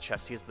did drop a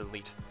chest. He is the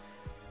elite.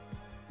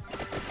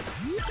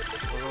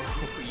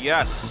 Oh,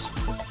 yes.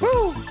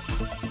 Woo!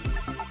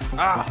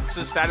 Ah, this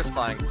is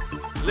satisfying.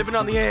 Living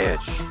on the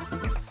edge.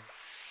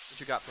 What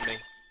you got for me?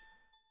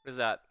 What is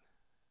that?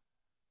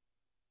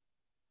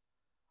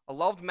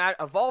 Evolved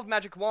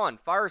magic wand.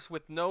 Fires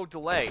with no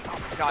delay.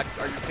 Oh my god,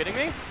 are you kidding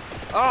me?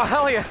 Oh,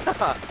 hell yeah!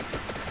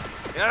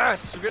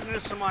 Yes, getting into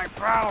some of my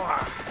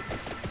power.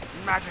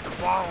 Magic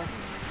wand.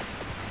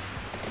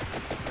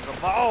 It's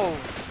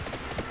evolved.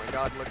 Oh my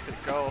god, look at it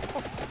go.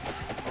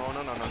 Oh,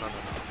 no, no, no, no, no,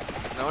 no.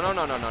 No, no,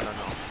 no, no, no, no,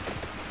 no.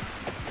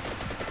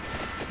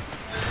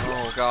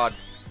 Oh god.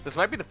 This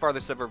might be the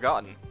farthest I've ever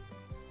gotten.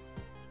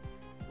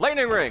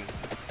 Lightning ring!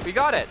 We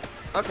got it!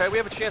 Okay, we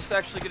have a chance to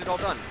actually get it all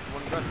done.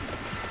 One run.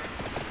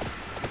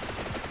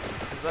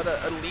 Is that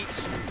an elite?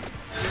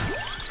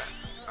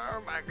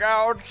 Oh my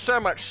god, so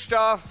much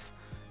stuff!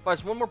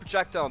 Fires one more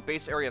projectile in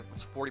base area,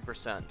 it's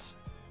 40%.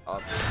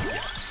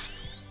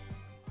 Yes.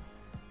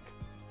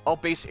 All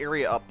base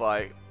area up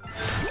by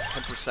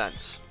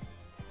 10%.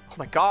 Oh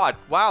my god,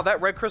 wow, that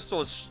red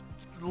crystal is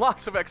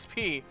lots of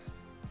XP.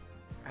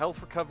 Health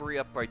recovery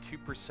up by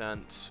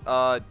 2%.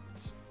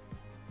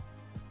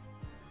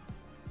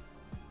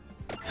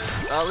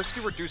 Let's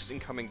do reduced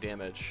incoming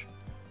damage.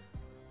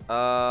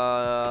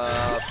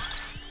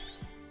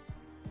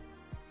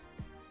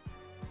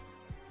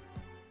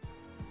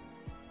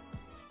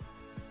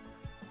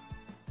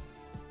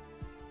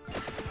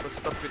 Let's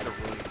upgrade the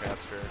rune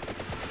faster.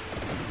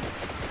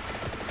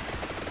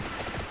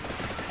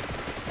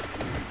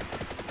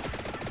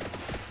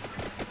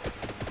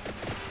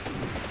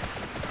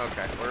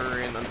 Okay,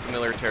 we're in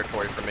unfamiliar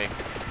territory for me.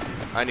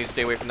 I need to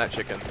stay away from that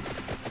chicken.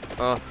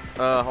 Oh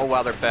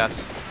wow, they're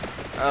fast.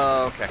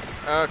 Okay,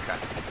 okay,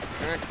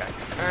 okay,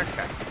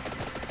 okay,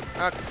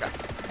 okay,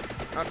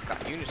 okay,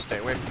 you need to stay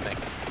away from me.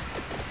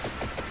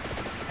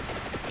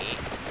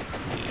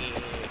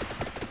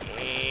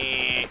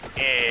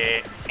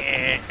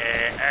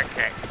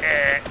 Okay,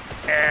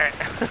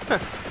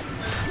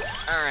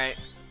 alright.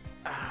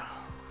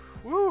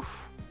 Woo!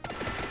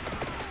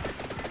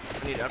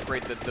 I need to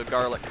upgrade the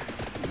garlic.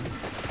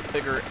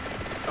 Bigger.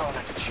 Oh,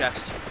 that's a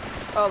chest.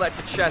 Oh, that's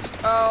a chest.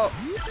 Oh,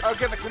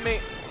 give it to me.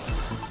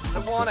 I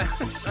want it.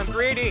 I'm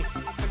greedy.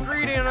 I'm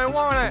greedy and I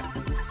want it.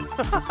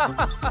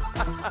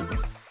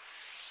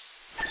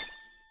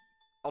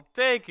 I'll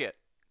take it.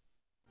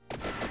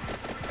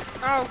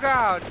 Oh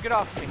god, get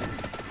off me.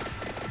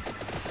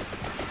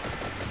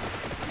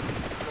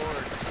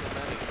 Lord,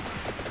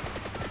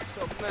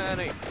 so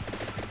many.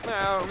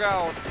 Oh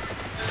god.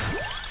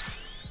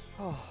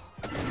 Oh,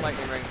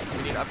 lightning ring.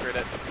 We need to upgrade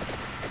it.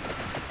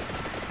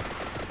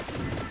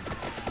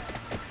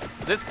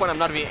 At this point, I'm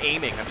not even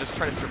aiming. I'm just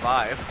trying to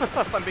survive.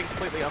 If I'm being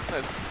completely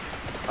honest.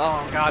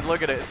 Oh god,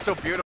 look at it. It's so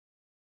beautiful.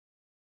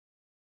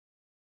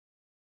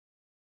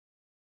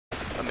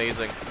 It's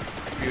amazing.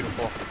 It's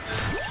beautiful.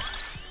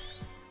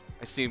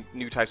 I see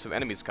new types of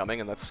enemies coming,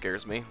 and that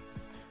scares me.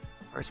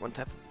 Where's one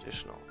type of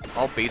additional?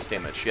 All base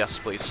damage. Yes,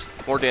 please.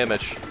 More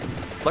damage.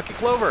 Lucky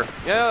Clover.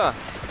 Yeah.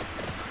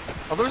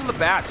 Oh, those are the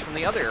bats from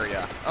the other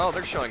area. Oh,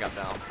 they're showing up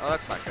now. Oh,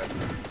 that's not good.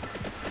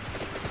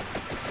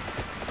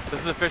 This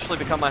has officially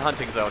become my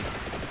hunting zone.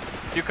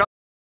 You come.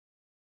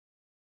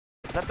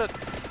 Is that the?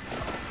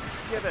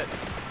 Give it.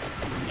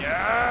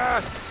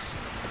 Yes.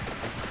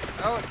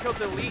 Oh, it killed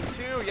the elite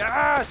too.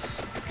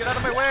 Yes. Get out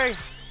of my way.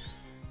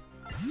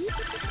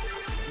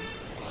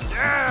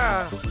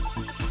 Yeah.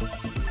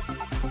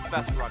 It's the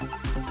best run.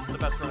 It's the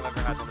best run I've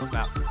ever had on this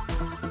map.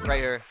 Right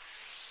here.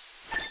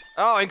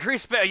 Oh,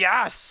 increased base.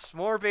 Yes.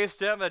 More base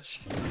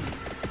damage.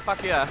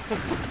 Fuck yeah.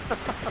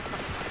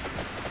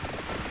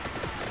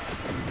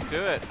 Let's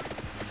do it.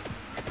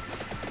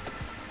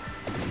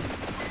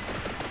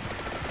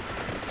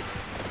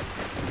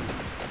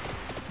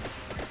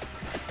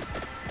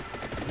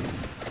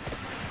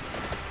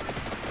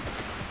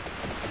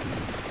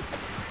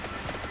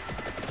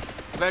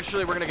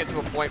 Eventually, we're going to get to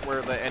a point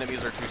where the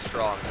enemies are too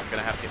strong. I'm going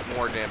to have to get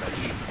more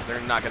damage.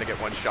 They're not going to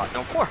get one shot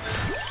no more.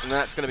 And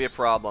that's going to be a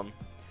problem.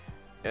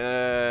 I'm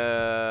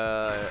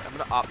going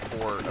to opt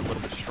for a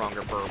little bit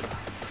stronger burb.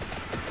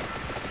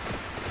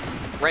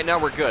 Right now,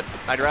 we're good.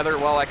 I'd rather,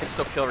 well, I can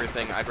still kill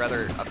everything. I'd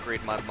rather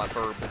upgrade my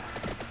burb.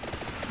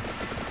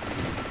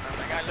 Oh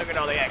my god, look at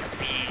all the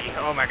XP.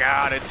 Oh my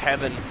god, it's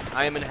heaven.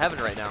 I am in heaven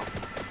right now.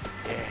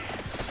 Yes.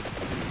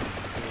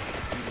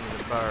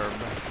 Barb.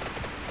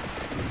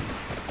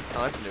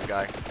 Oh, that's a new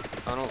guy.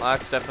 Oh, no,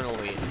 that's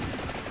definitely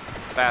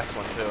a fast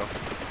one, too.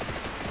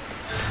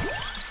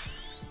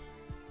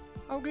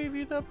 I'll give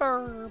you the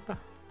Barb.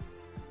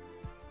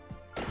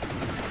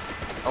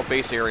 Oh,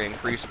 base area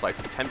increased by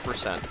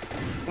 10%.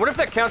 What if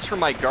that counts for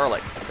my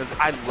garlic? Because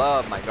I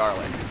love my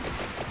garlic.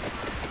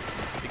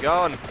 Be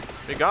gone.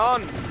 Be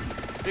gone.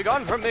 Be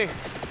gone from me.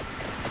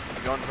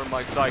 Be gone from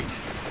my sight.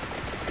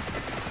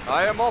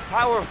 I am all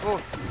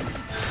powerful.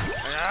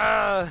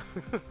 Ah.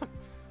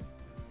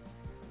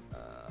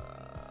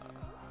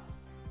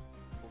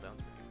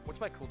 Cooldown's what's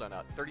my cooldown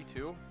at?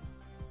 32?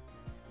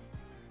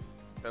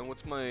 And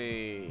what's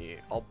my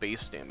all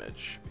base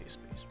damage? Base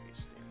damage.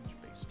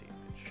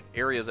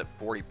 Area's at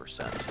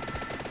 40%.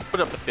 Put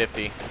it up to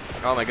 50.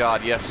 Oh my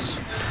god, yes.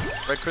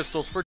 Red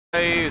crystals for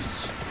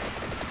days.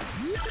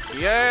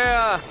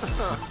 Yeah!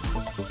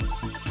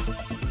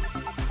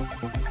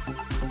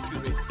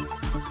 Excuse me.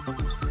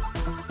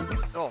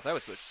 Oh, that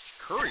was the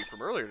curry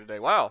from earlier today.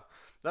 Wow.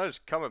 That is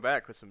coming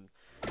back with some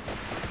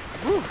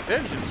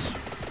vengeance.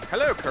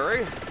 Hello, curry.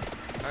 I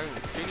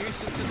haven't seen you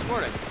since this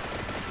morning.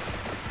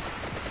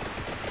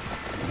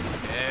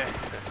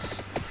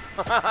 Yes.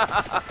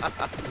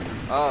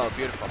 Oh,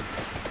 beautiful.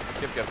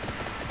 Give. Give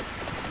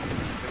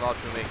all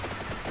to me.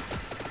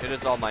 It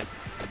is all mine.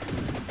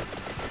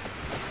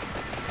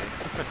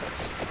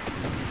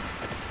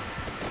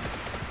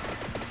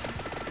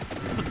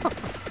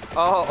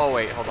 Oh,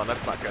 wait, hold on,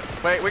 that's not good.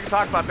 Wait, we can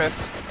talk about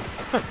this.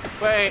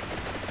 Wait,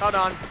 hold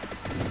on.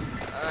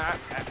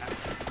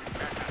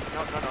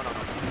 No.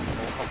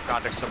 Oh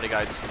god, there's so many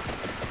guys.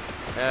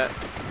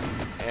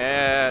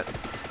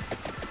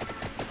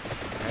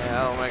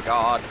 Oh my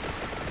god.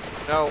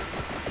 No,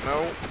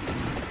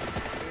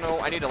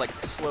 I need to like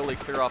slowly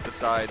clear off the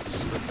sides.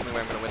 That's the only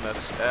way I'm gonna win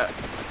this.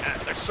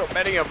 There's so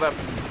many of them.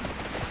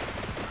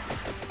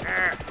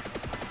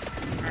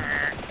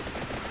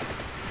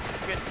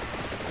 Get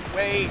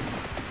away.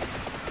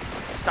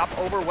 Stop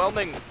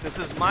overwhelming. This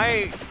is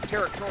my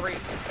territory.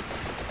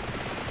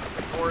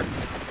 Record.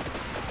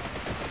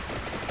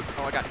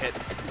 Oh, I got hit.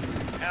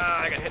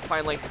 I got hit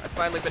finally. I've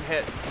finally been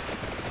hit.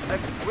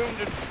 I'm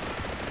wounded.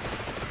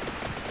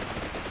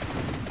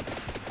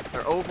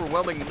 Their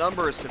overwhelming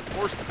numbers have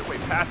forced their way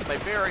past my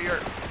barrier.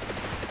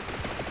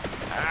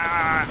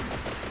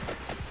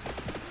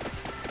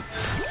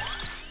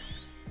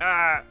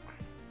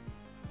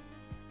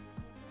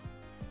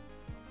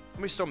 How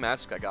many stone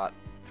masks I got?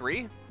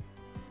 3?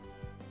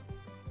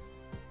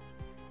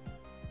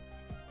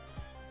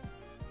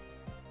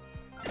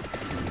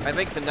 I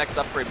think the next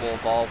upgrade will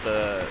involve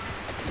the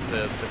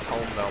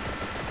tome though.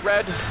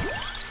 Red!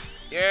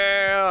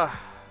 Yeah!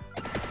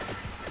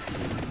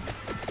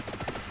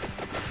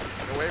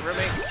 Get away from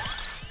me.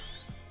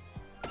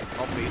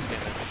 All base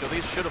damage. So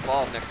these should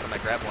evolve next time I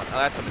grab one. Oh,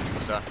 that's a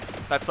Medusa.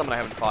 That's something I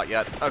haven't fought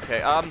yet.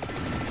 Okay, oh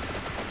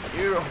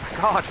my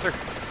gosh,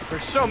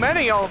 there's so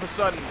many all of a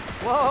sudden.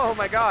 Whoa,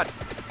 my god.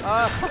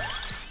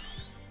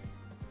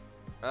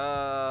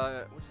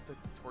 What's the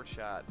torch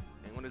at?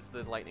 And what is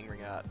the lightning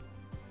ring at?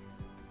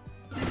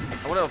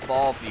 I want to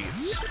evolve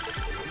these.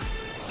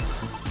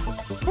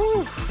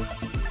 Whew.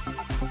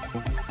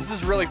 This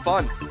is really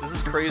fun. This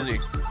is crazy.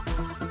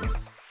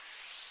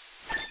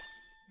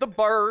 The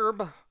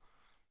Burb.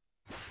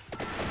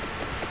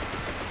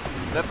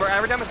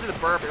 Every time I see the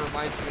Burb, it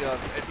reminds me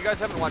of, if you guys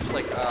haven't watched,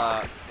 like, is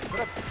that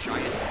a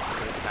giant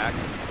attack?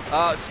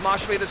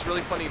 Smosh made this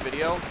really funny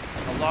video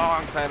a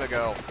long time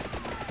ago,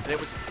 and it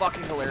was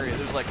fucking hilarious.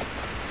 It was like,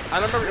 I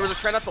remember it was a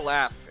try not to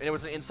laugh, and it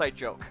was an inside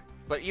joke.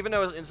 But even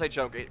though it was an inside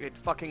joke, it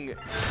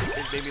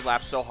made me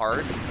laugh so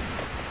hard.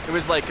 It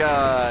was like,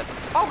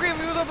 I'll give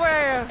you the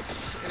best!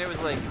 And it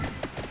was like,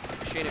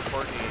 Shane and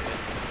Courtney,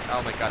 and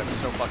oh my god, it was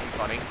so fucking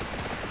funny.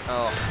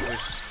 Oh, it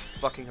was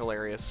fucking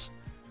hilarious.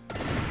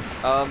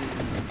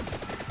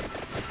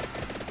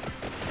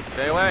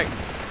 Stay away.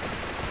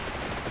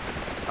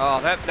 Oh,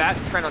 that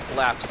try not to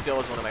laugh still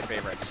is one of my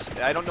favorites.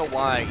 I don't know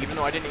why, even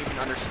though I didn't even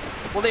understand.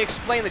 Well, they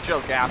explained the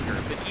joke after,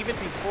 but even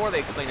before they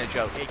explained the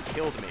joke, it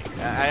killed me.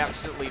 I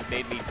absolutely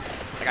made me,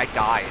 like, I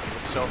died. It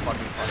was so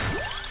fucking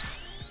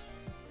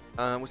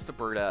funny. What's the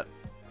bird at?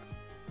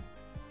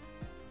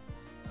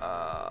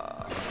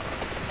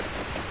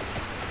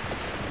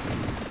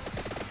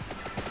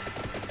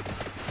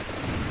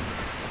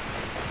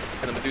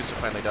 And the Medusa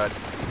finally died.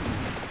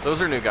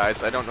 Those are new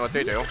guys. I don't know what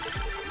they do.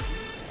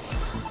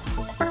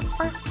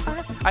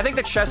 I think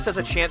the chest has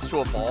a chance to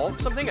evolve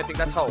something. I think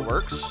that's how it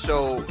works.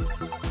 So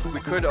we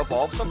could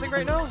evolve something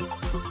right now.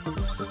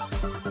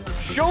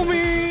 Show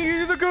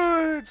me the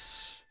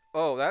goods.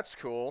 Oh, that's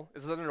cool.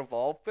 Is that an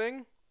evolved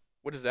thing?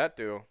 What does that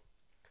do?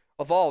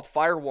 Evolved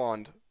fire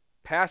wand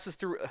passes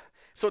through.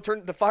 So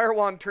the fire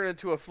wand turned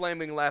into a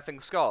flaming laughing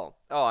skull.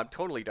 Oh, I'm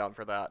totally down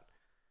for that.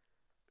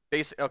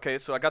 Okay,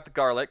 so I got the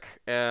garlic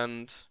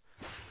and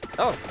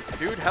oh,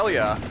 dude, hell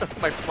yeah!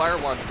 My fire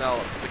wand's now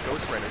the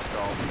Ghost Rider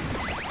skull.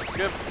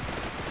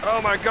 Oh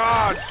my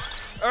god!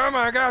 Oh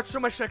my god, so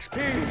much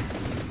XP!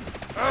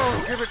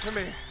 Oh, give it to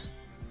me!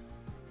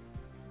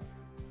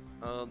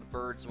 The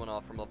birds went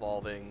off from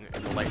evolving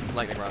in the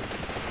lightning round.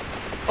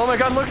 Oh my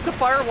god, look at the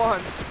fire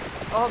wands!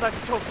 Oh, that's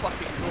so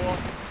fucking cool.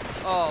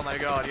 Oh my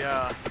god,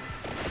 yeah.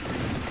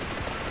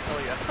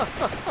 Hell yeah.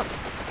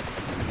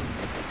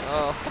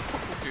 Oh,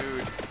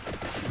 dude.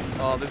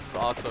 Oh, this is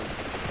awesome.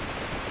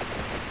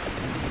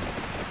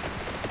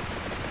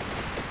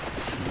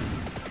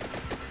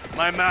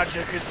 My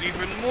magic is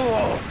even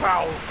more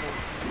powerful.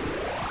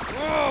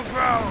 More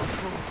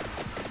powerful.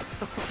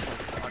 Oh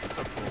my god,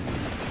 so cool.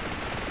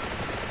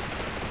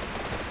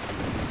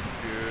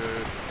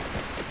 Good.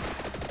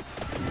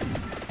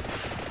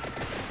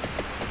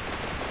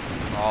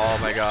 Oh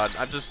my god,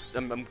 I'm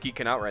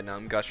geeking out right now.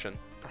 I'm gushing.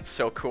 That's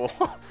so cool.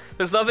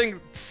 There's nothing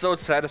so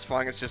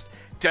satisfying as just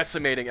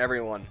decimating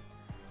everyone.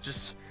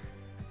 Just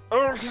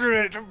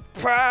ultimate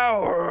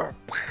power.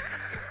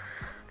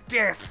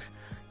 Death.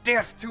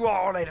 Death to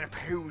all that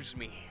oppose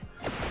me.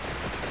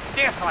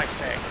 Death, I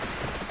say.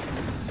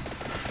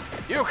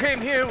 You came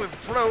here with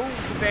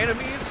droves of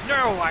enemies?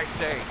 No, I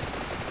say.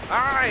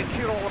 I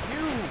kill all of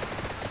you.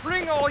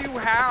 Bring all you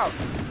have.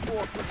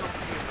 For it would not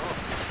be enough.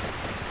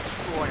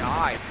 Destroy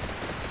I.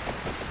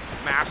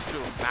 Master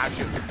of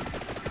magic.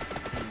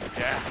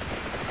 Death.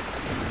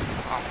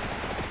 Oh,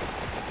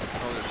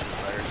 there's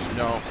desires.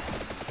 No.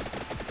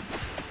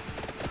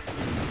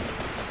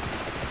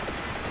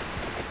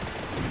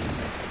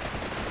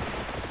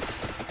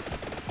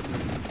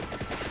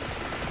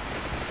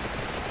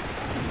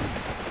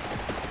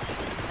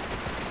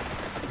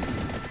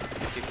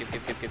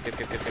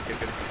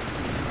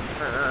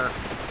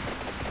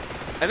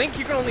 I think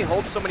you can only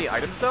hold so many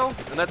items though,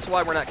 and that's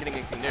why we're not getting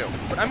anything new.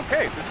 But I'm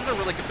okay. This is a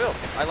really good build.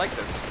 I like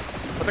this.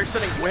 But they're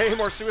sending way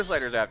more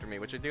Suiciders after me,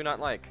 which I do not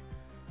like.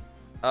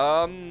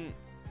 I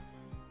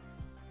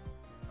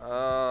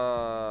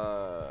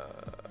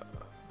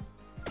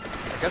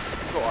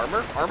guess we'll go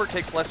armor. Armor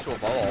takes less to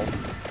evolve.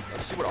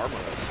 Let's see what armor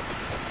is.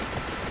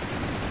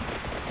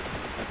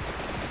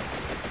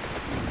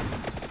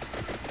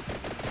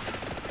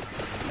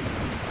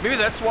 Maybe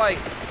that's why.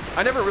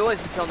 I never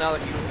realized until now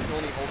that you can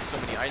only hold so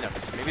many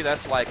items. Maybe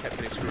that's why I kept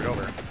getting screwed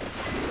over.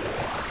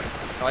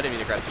 Oh, I didn't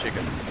mean to grab the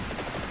chicken.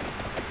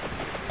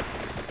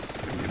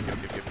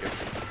 Good.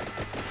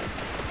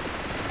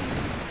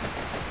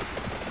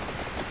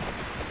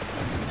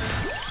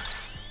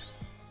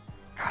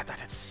 God,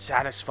 that is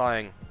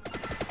satisfying.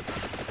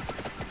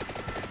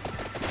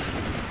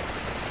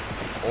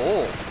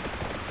 Oh.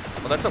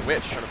 Well, that's a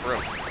witch on a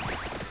broom.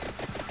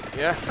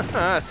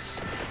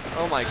 Yes.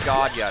 Oh my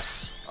god, yes.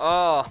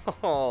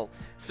 Oh,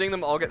 seeing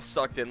them all get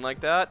sucked in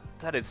like that,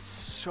 that is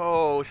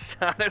so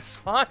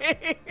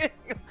satisfying.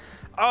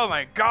 Oh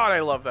my god, I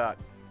love that.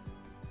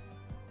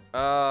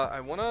 I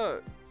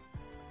wanna,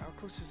 how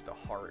close is the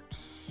heart?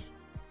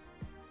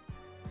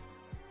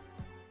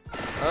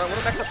 I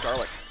wanna max up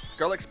garlic.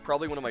 Garlic's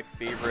probably one of my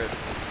favorite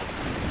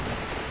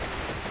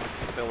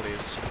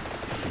abilities.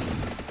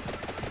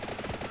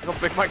 Look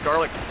how big my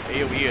garlic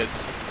AoE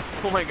is.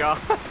 Oh my god.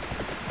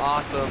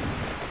 Awesome.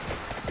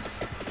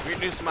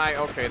 Reduce my...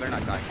 Okay, they're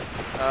not dying.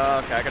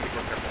 Okay, I gotta be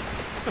more careful.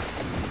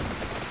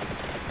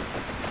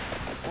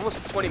 Almost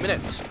 20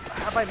 minutes.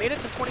 Have I made it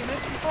to 20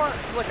 minutes before? I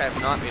feel like I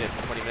have not made it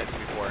to 20 minutes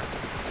before.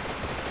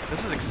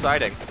 This is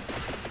exciting.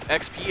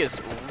 XP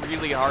is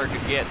really hard to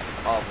get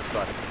all of a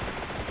sudden.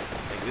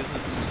 Like, this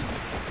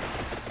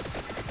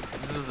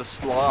is the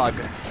slog.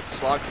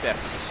 Slog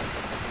fest.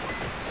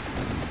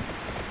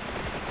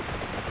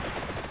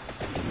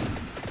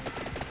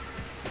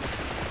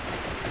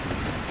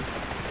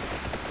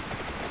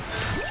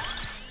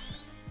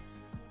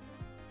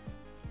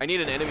 I need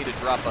an enemy to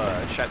drop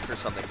a chest or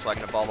something so I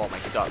can evolve all my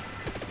stuff.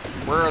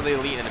 Where are the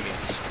elite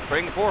enemies?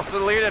 Bring forth the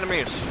elite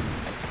enemies!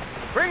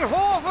 Bring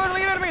forth the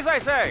elite enemies, I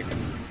say!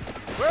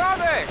 Where are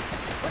they?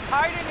 Quit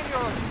hiding in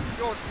your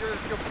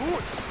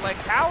boots like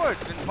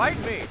cowards and fight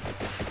me!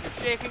 You're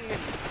shaking in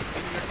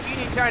your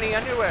teeny tiny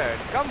underwear.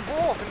 Come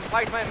forth and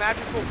fight my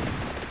magical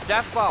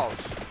death balls,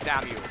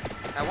 damn you.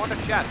 I want a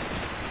chest.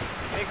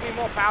 Make me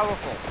more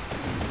powerful.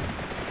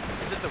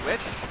 Is it the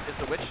witch? Is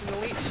the witch an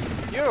elite?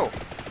 You!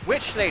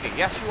 Witch lady,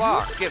 yes you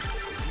are. Give.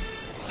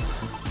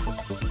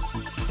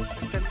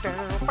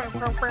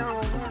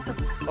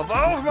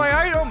 Evolve my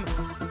item.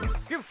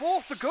 Give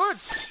forth the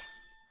goods.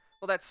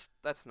 Well, that's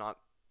not.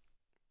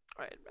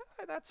 Right,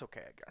 that's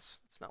okay, I guess.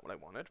 It's not what I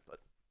wanted,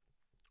 but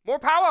more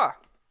power.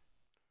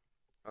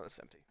 Oh, that's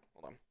empty.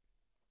 Hold on.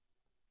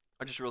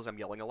 I just realized I'm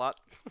yelling a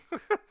lot.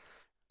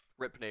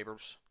 Rip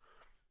neighbors.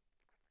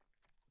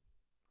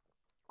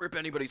 Rip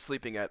anybody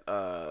sleeping at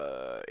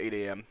 8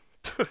 a.m.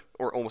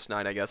 Or almost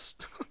 9, I guess.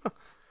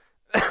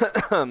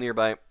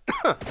 Nearby.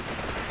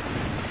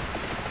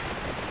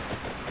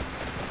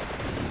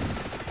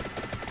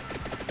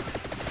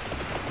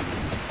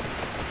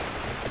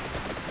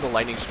 The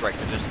lightning strike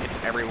that just hits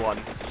everyone.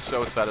 It's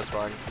so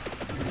satisfying.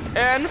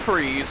 And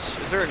freeze.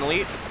 Is there an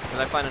elite?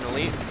 Can I find an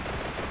elite?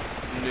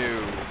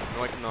 No.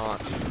 No, I cannot.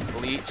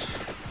 Elite.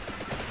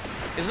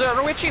 Is there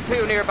a witchy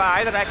poo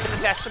nearby that I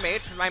can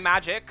decimate with my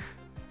magic?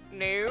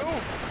 No.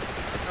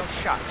 No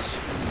shucks.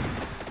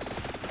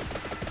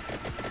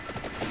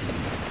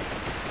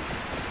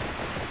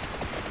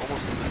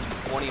 almost to the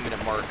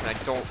 20-minute mark, and I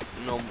don't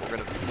know when we're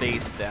gonna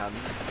face them.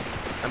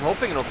 I'm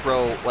hoping it'll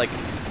throw, like...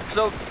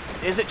 So,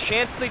 is it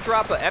chance they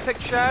drop an epic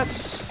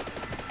chest?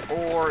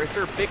 Or is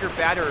there bigger,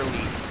 badder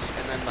elites,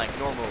 and then, like,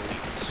 normal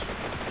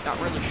elites? Not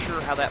really sure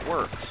how that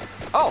works.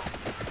 Oh!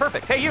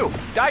 Perfect! Hey, you!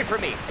 Die for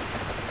me!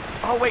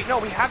 Oh, wait, no,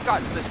 we have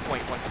gotten to this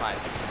point one time.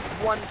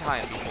 One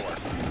time before.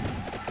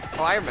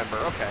 Oh, I remember.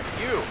 Okay.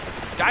 You!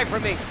 Die for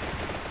me!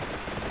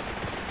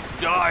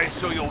 Die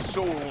so your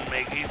soul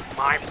may give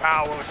my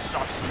power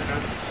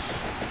sustenance.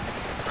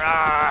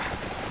 Ah!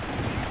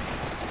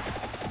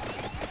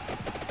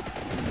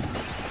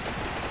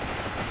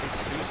 These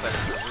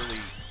suicides are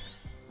really,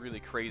 really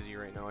crazy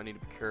right now. I need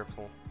to be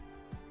careful.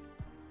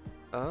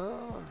 I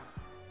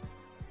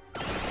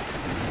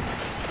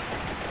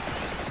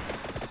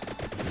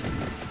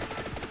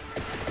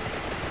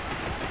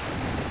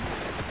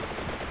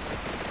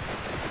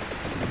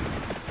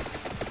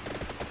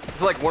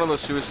feel like one of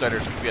those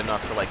suiciders could be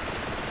enough to, like,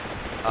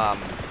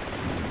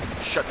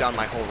 shut down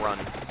my whole run.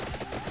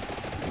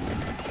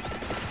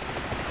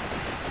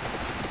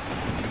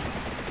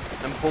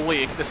 I'm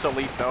bullying this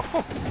elite, though.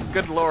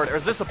 Good lord. Or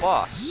is this a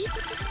boss?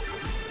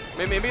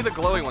 Maybe the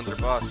glowing ones are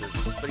bosses.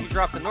 But he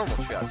dropped the normal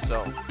chest,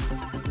 so...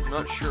 I'm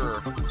not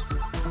sure.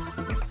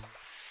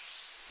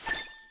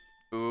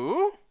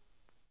 Ooh?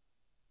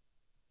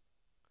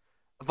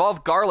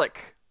 Evolve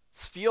Garlic.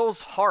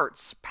 Steals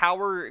hearts.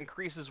 Power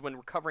increases when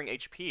recovering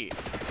HP.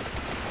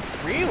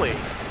 Really?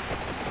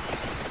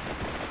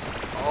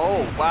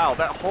 Oh, wow.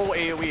 That whole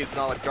AoE is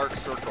now a dark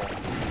circle.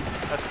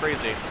 That's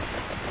crazy.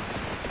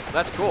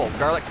 That's cool.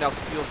 Garlic now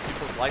steals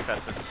people's life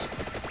essence.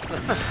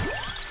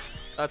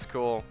 That's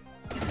cool.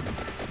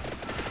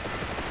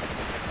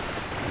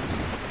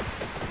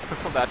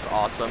 That's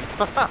awesome.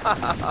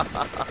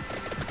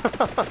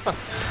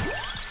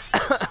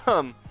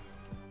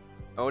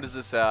 Oh, what is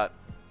this at?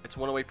 It's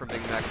one away from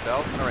being maxed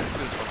out. Alright, let's do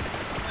this one.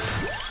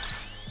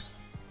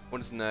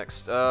 What is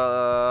next?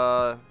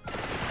 Let's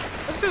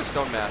do a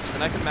Stone Mask,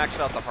 and I can max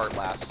out the heart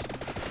last.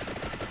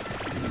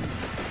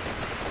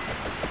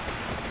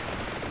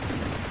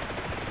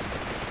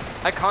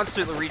 I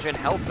constantly regen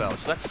health, though,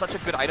 so that's such a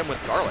good item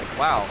with Garlic.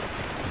 Wow.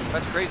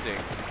 That's crazy.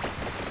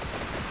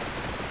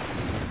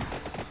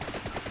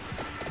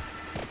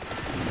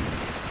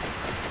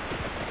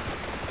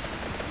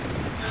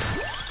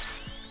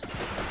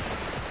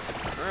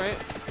 Alright.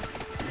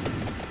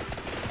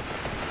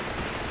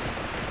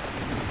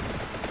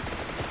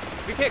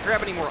 We can't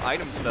grab any more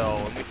items,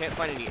 though, and we can't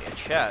find any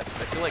chests.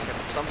 I feel like at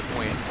some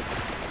point,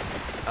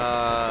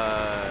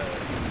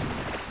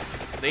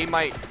 they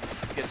might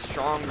get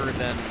stronger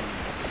than...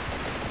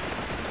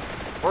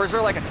 Or is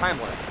there like a time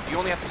limit? You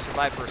only have to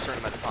survive for a certain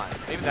amount of time.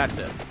 Maybe that's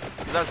it.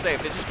 Because I would say,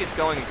 if it just keeps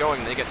going and going,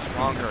 and they get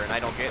stronger, and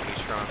I don't get any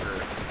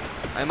stronger,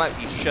 I might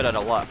be shit out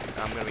of luck.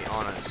 I'm gonna be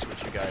honest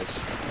with you guys.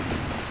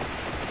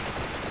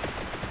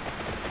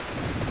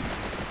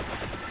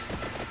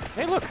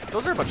 Hey, look,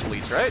 those are a bunch of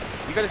elites, right?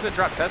 You guys gonna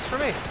drop chests for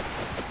me?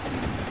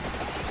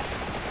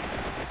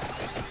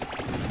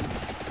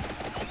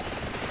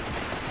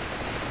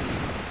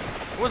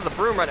 What was the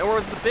broom riding? Or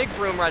was the big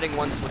broom riding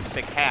ones with the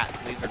big hats,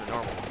 and these are the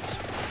normal ones?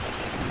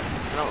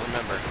 I don't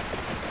remember.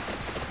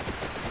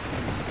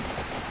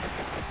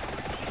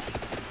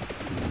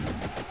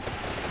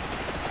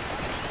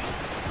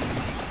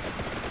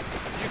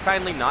 Did you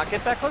kindly not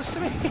get that close to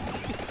me?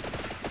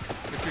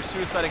 With your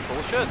suiciding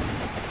bullshit?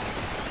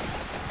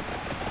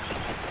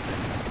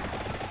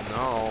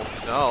 No,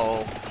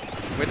 no.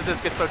 When did this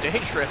get so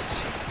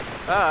dangerous?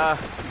 I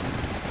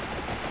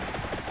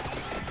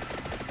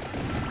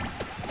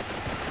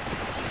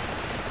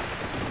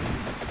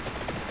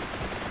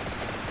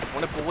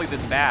want to bully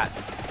this bat.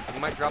 You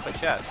might drop a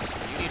chest.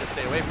 You need to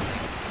stay away from me.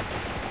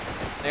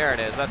 There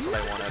it is. That's what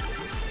I wanted.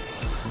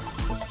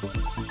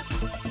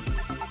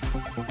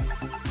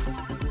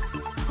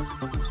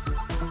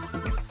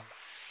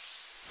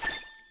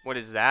 What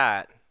is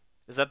that?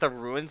 Is that the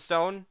Ruin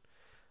Stone?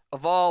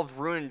 Evolved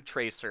Ruin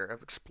Tracer.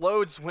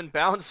 Explodes when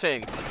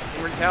bouncing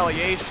in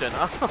retaliation.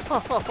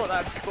 Oh,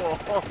 that's cool.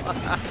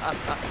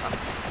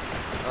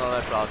 Oh,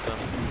 that's awesome.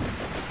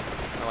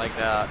 I like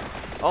that.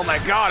 Oh my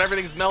god,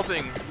 everything's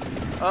melting.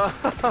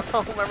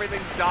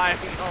 Everything's dying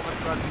all of a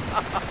sudden.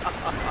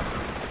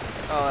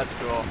 Oh, that's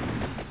cool.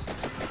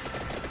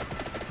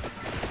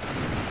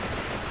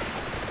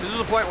 This is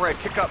the point where I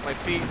kick up my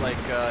feet like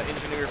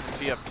Engineer from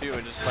TF2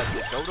 and just let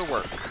it go to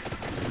work.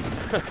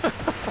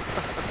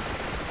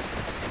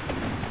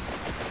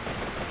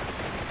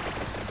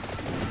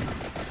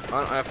 I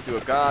don't have to do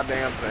a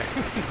goddamn thing.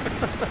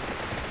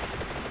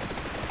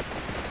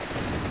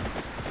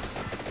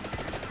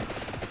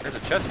 There's a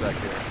chest back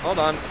here. Hold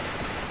on.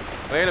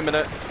 Wait a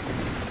minute.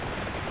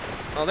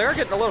 Oh, they're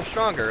getting a little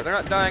stronger. They're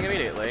not dying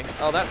immediately.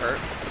 Oh, that hurt.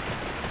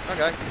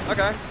 Okay,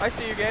 okay. I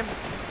see you, game.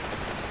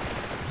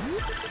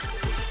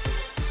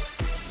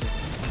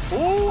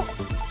 Ooh!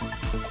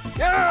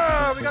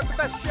 Yeah! We got the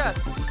best chest!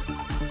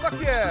 Fuck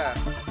yeah!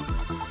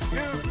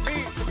 Give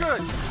me the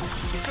goods!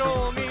 You show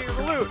me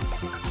the loot!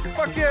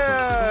 Fuck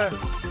yeah!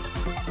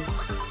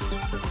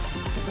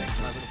 Thanks,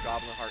 my little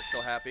goblin heart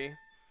so happy.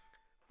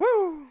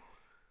 Woo!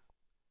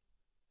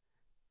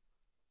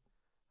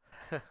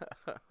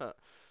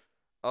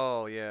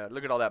 Oh yeah,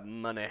 look at all that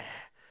money.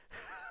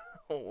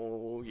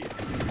 Oh yeah.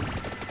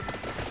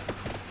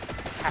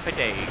 Happy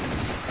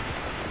days.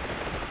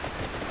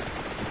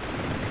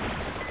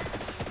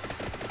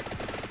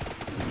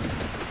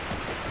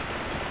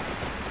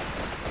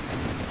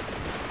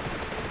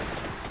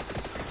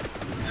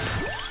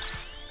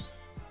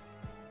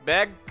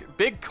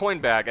 Big coin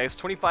bag. Adds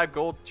 25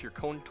 gold to your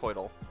coin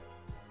total.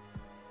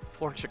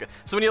 Floor chicken.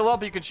 So when you level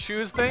up, you can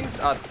choose things.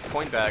 It's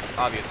coin bag,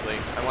 obviously.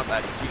 I want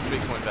that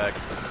sweet coin bag.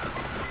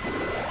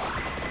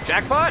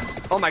 Jackpot!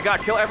 Oh my god,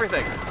 kill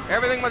everything.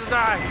 Everything must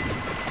die.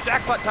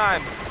 Jackpot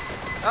time.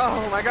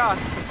 Oh my god.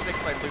 This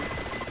makes my loot.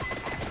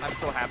 I'm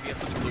so happy. I'm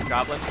such a loot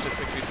goblin. This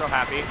makes me so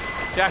happy.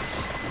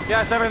 Yes.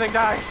 Yes, everything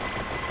dies.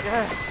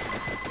 Yes.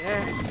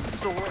 Yes.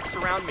 So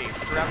surround me.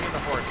 Surround me in the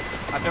horde.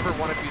 I've never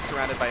wanted to be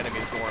surrounded by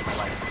enemies more in my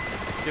life.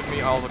 Give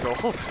me all the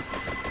gold.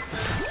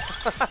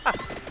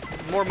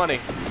 More money.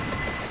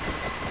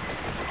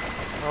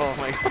 Oh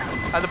my god.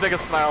 I have the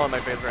biggest smile on my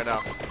face right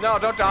now. No,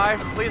 don't die.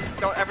 Please,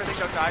 don't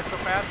die so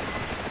fast.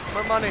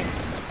 More money.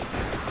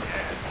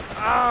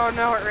 Oh,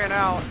 no, it ran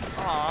out.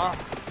 Aw.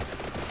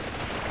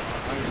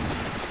 So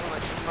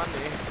much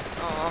money.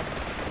 Aw.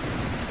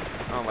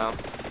 Oh, well.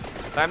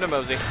 Time to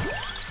mosey.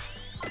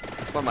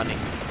 More money.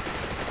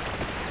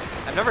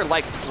 I've never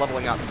liked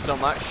leveling up so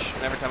much,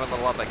 and every time I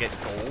level up I get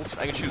gold.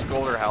 I can choose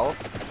gold or health.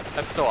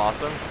 That's so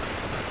awesome.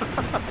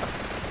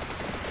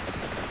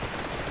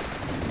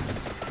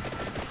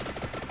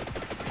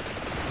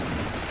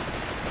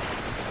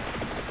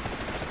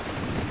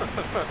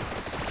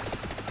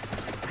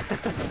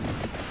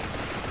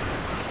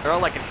 They're all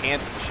like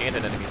enhanced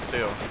enchanted enemies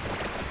too.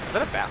 Is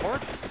that a bat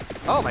horde?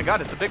 Oh my god,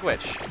 it's a big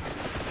witch.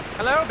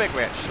 Hello, big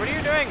witch. What are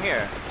you doing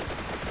here?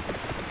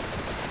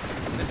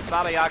 Miss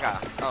Baba Yaga.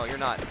 Oh, you're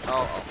not.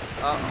 Uh-oh.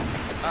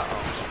 Uh-oh.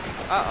 Uh-oh.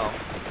 Uh-oh.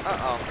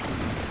 Uh-oh.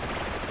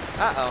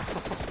 Uh-oh.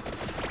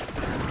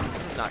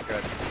 This is not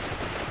good.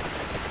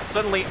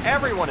 Suddenly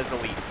everyone is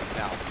elite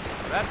now.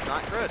 That's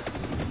not good.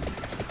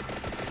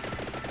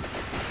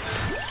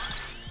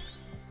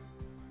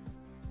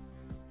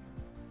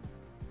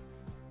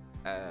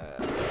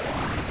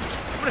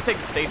 I'm gonna take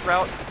the safe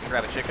route and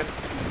grab a chicken.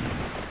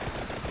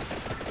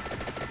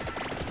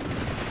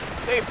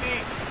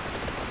 Safety!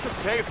 To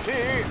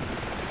safety!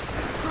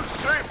 To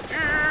safety!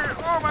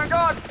 Oh my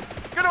god!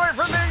 Get away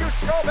from me, you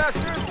skull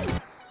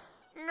bastard!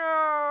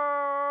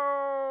 No!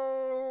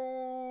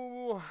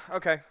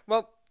 Okay,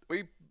 well,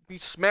 we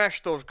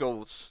smashed those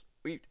goals.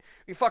 We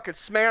fucking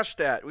smashed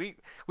that. We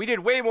did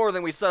way more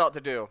than we set out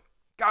to do.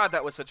 God,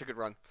 that was such a good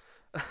run.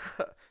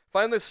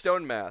 Find the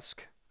stone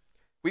mask.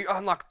 We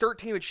unlocked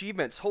 13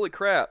 achievements. Holy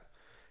crap.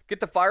 Get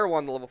the fire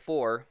wand to level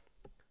 4.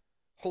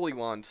 Holy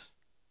wand.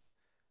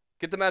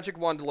 Get the magic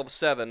wand to level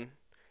 7.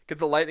 Get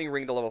the lightning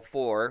ring to level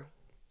 4.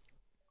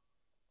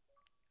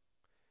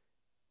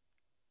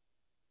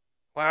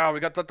 Wow, we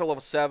got that to level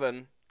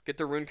 7. Get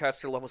the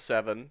runecaster to level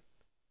 7.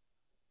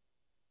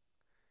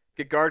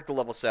 Get guard to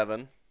level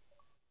 7.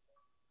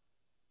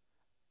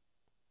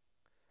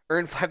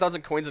 Earn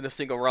 5,000 coins in a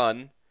single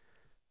run.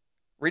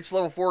 Reach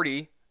level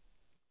 40.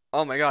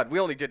 Oh my god, we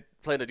only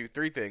plan to do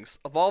 3 things.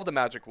 Evolve the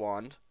magic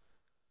wand.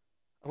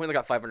 We only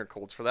got 500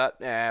 golds for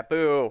that. Nah,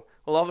 boo.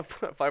 We'll have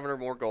 500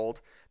 more gold.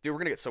 Dude, we're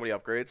gonna get so many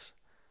upgrades.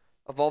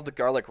 Evolve the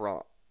garlic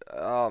raw.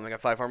 Oh my god,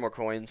 500 more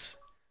coins.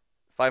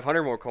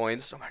 500 more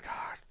coins. Oh my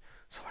god,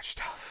 so much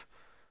stuff.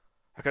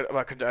 I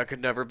could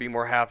never be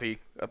more happy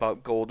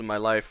about gold in my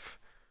life.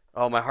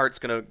 Oh, my heart's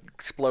gonna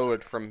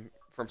explode from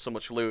so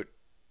much loot.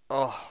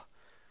 Oh,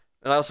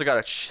 and I also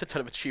got a shit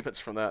ton of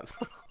achievements from that.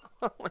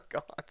 Oh my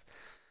god.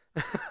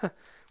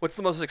 What's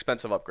the most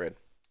expensive upgrade?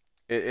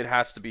 It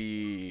has to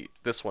be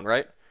this one,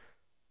 right?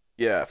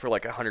 Yeah, for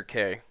like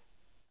 100k.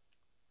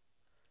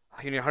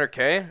 You need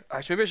 100k?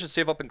 Maybe I should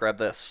save up and grab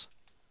this.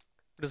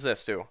 What does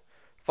this do?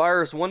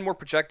 Fires 1 more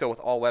projectile with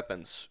all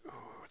weapons.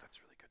 Ooh, that's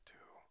really good too.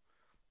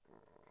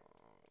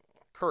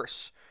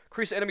 Curse.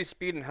 Increase enemy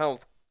speed and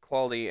health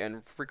quality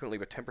and frequently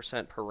with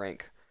 10% per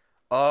rank.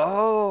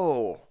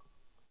 Oh.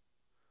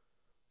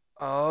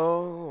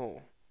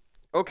 Oh.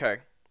 Okay.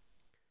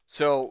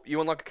 So, you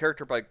unlock a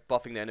character by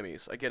buffing the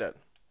enemies. I get it.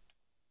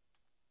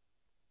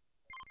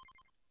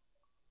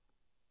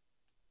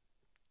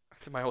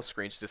 My whole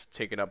screen's just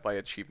taken up by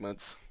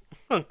achievements.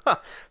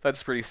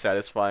 That's pretty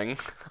satisfying.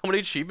 How many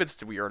achievements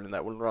did we earn in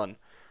that one run?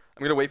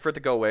 I'm gonna wait for it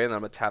to go away and then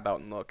I'm gonna tab out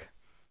and look.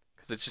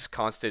 Because it's just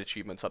constant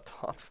achievements up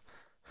top.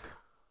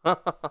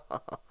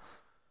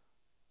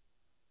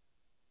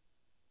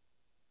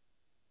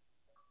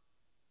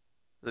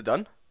 Is it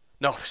done?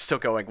 No, they're still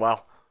going.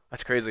 Wow.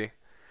 That's crazy.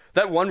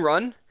 That one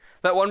run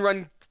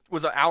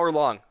was an hour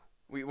long.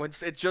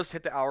 It just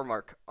hit the hour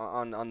mark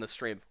on the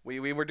stream.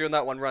 We were doing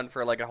that one run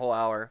for like a whole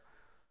hour.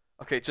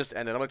 Okay, it just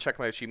ended. I'm gonna check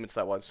my achievements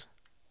that was.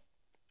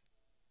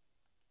 1,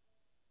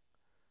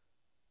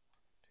 2,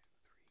 3,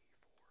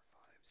 4,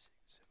 5,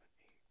 6, 7,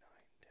 8, 9,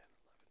 10,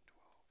 11,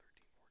 12,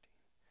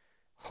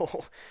 13,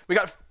 14. Oh,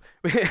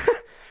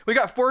 We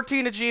got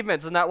 14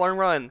 achievements in that one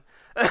run.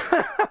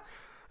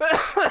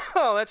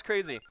 Oh, that's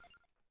crazy.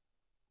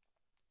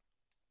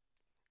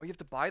 Oh, you have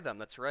to buy them.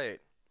 That's right.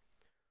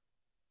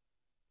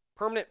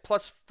 Permanent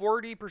plus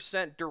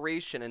 40%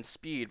 duration and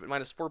speed, but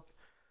minus 4%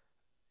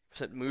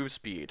 move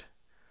speed.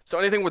 So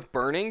anything with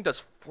burning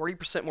does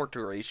 40% more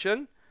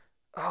duration?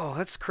 Oh,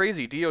 that's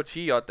crazy. DOT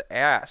out the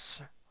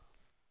ass.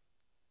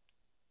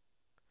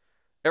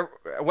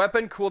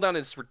 Weapon cooldown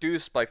is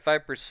reduced by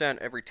 5%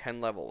 every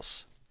 10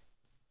 levels.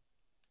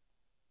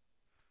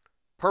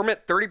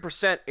 Permanent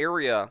 30%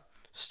 area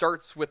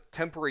starts with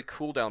temporary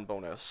cooldown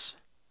bonus.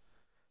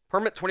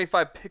 Permanent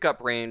 25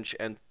 pickup range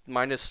and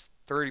minus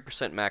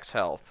 30% max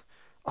health.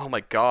 Oh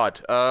my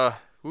god.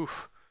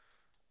 Oof.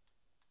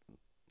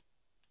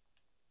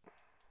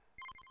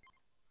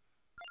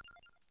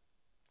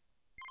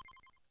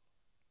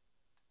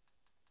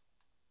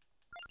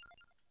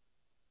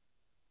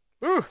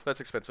 Ooh, that's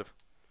expensive.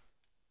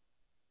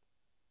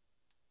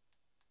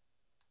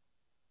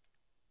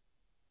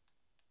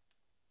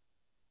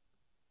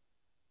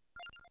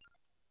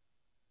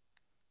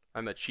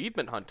 I'm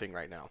achievement hunting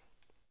right now.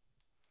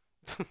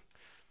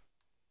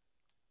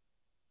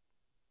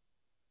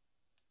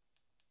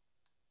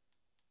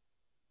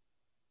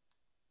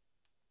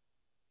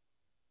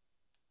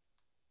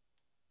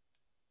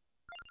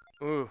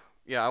 Ooh,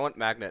 yeah, I want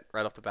magnet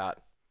right off the bat.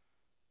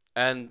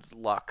 And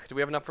luck. Do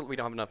we have enough for... We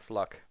don't have enough for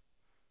luck.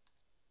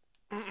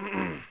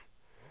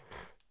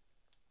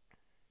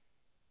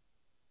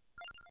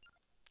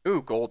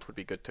 Ooh, gold would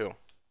be good too.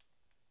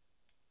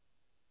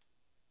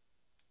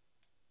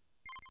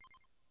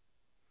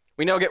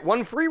 We now get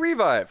 1 free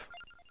revive.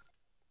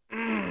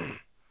 Let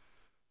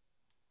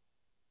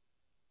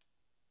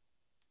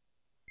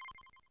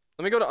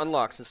me go to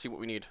unlocks and see what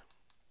we need.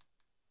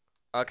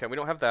 Okay, we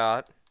don't have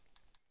that.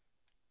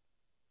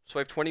 So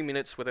I have 20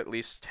 minutes with at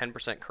least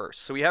 10% curse.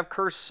 So we have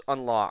curse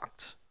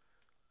unlocked.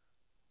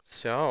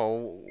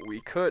 So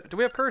we could... Do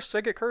we have curse? Did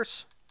I get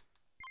curse?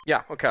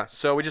 Yeah, okay.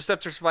 So we just have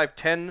to survive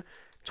 20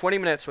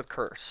 minutes with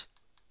curse.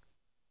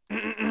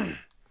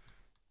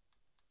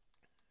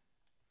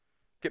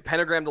 Get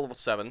pentagram to level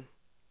 7.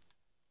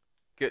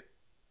 Get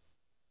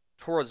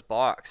Tora's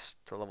box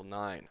to level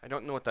 9. I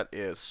don't know what that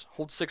is.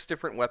 Hold 6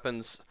 different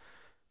weapons.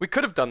 We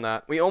could have done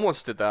that. We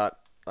almost did that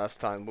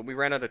last time, but we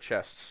ran out of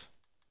chests.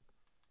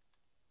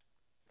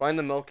 Find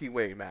the Milky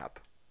Way map.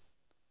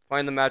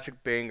 Find the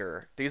magic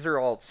banger. These are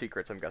all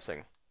secrets, I'm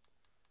guessing.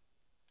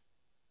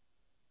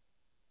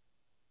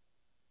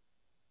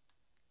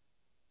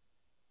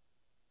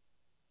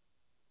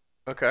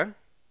 Okay.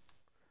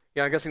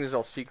 Yeah, I'm guessing these are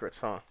all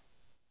secrets, huh?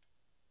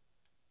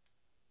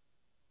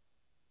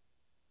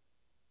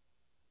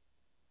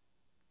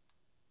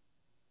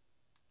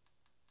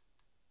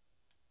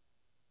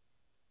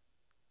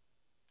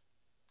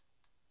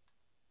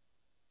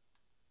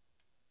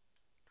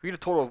 We need a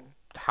total of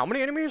how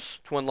many enemies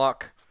to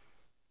unlock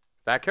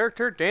that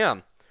character?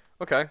 Damn.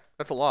 Okay,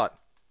 that's a lot.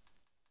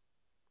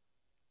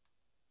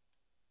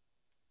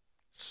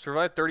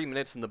 Survive 30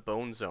 minutes in the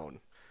bone zone.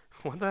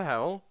 What the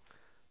hell?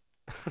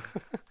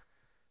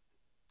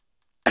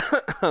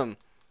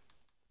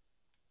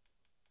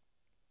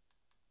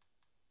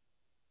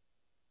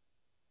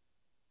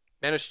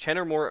 Banish 10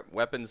 or more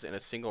weapons in a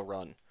single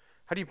run.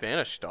 How do you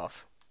banish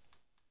stuff?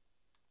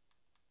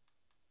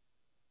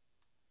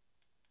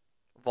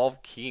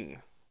 Evolve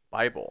King.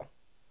 Bible.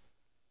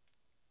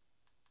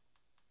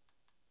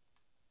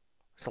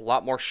 There's a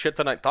lot more shit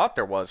than I thought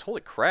there was. Holy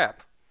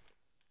crap.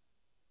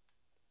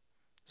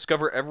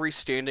 Discover every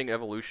standing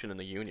evolution in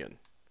the Union.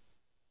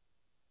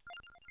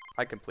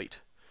 I complete.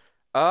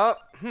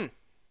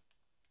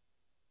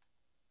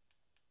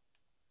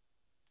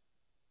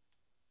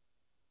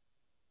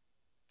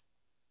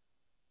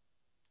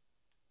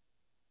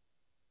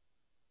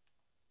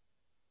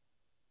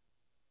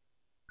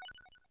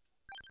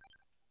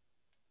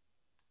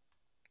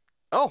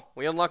 Oh,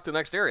 we unlocked the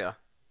next area.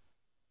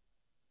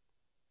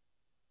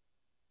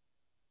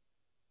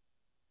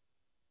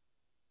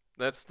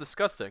 That's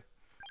disgusting.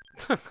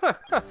 What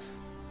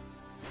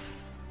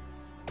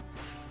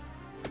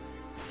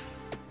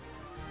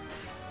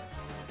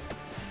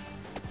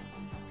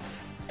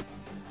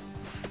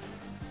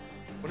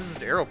is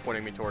this arrow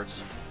pointing me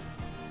towards?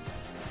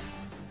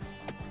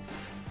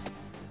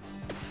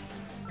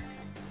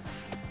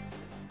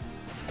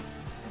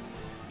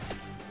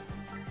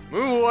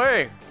 Move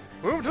away!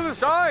 Move to the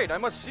side! I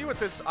must see what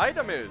this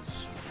item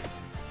is.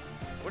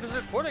 What is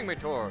it pointing me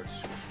towards?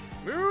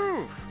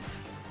 Move!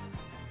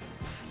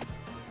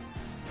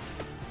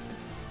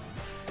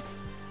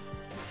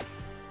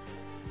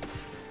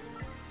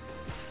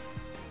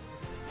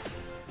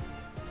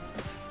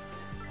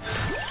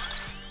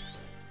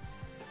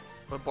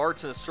 But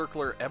Bart's in a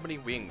circular ebony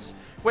wings.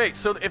 Wait,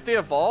 so if they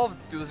evolve,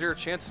 is there a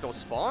chance it'll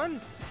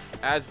spawn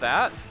as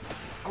that?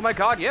 Oh my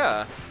god,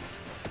 yeah.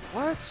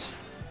 What?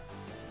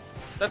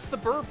 That's the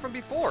bird from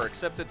before,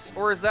 except it's...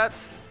 Or is that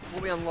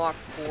what we unlocked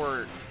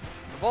for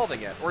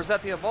evolving it? Or is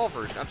that the evolve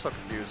version? I'm so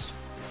confused.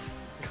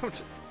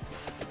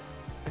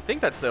 I think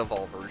that's the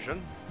evolve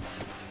version.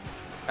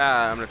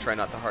 I'm gonna try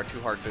not too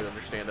hard to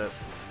understand it.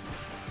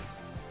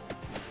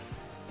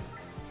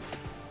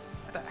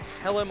 How the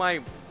hell am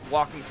I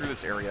walking through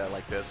this area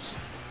like this?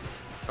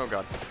 Oh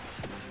god.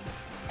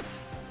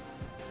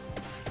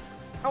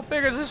 How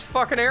big is this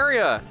fucking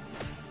area?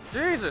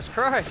 Jesus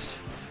Christ.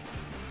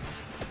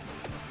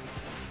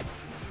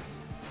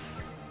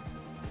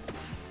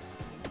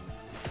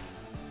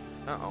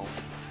 Uh-oh.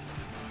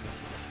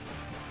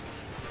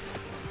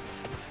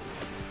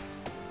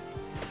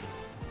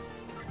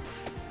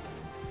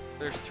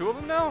 There's 2 of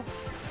them now?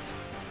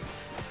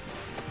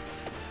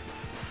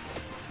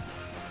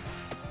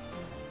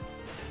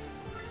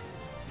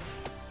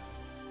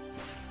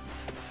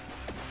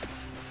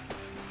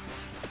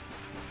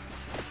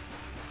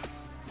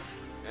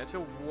 That's a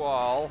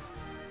wall.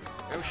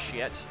 Oh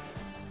shit.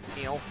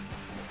 Heal.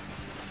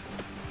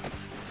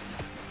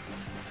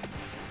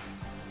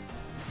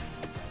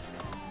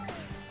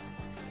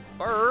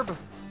 Burb,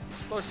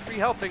 supposed to be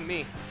helping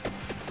me.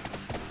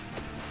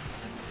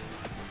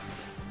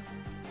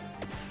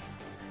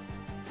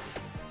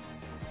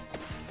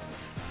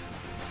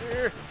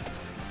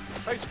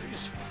 Ice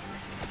squeeze.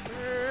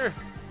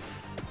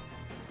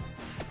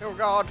 Oh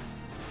god.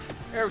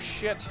 Oh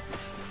shit.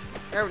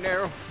 Oh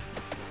no.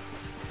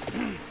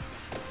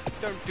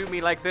 Don't do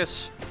me like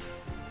this.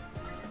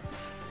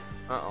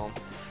 Uh-oh.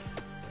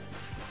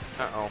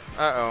 Uh-oh.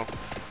 Uh-oh.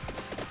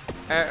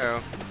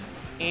 Uh-oh.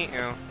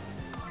 Uh-oh.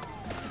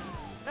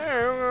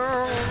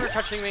 Oh, you're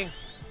touching me.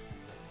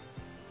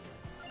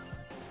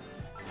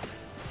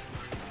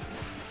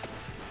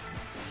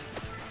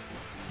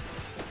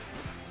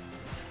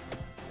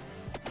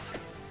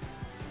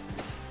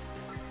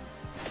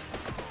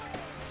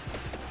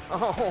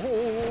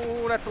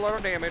 Oh, that's a lot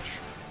of damage.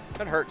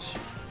 That hurts.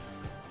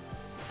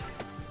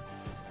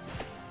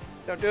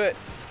 Don't do it.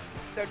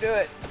 Don't do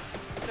it.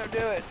 Don't do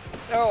it.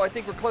 Oh, I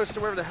think we're close to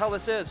wherever the hell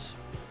this is.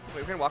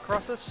 Wait, we're gonna walk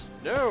across this?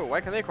 No,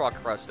 why can't they walk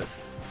across it?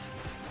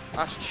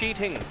 That's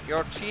cheating.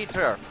 You're a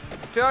cheater.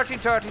 Dirty,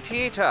 dirty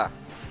cheater.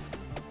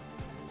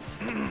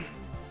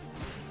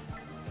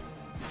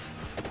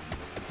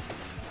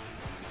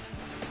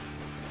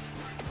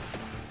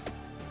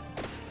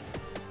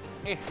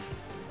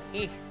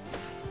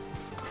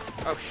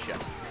 Oh shit.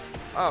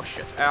 Oh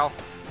shit. Ow.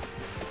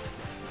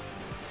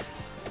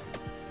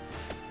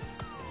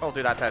 Oh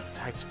dude,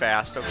 that's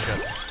fast. Oh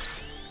shit.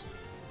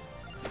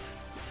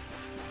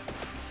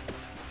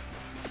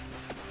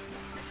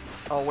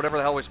 Oh, whatever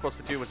the hell we're supposed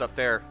to do was up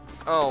there.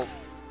 Oh.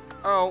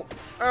 Oh.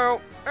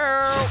 Oh.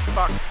 Oh.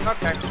 Fuck.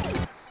 Okay.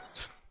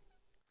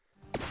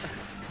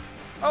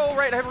 Oh,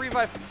 right, I have a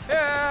revive.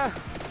 Yeah.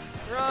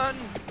 Run.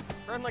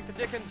 Run like the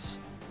Dickens.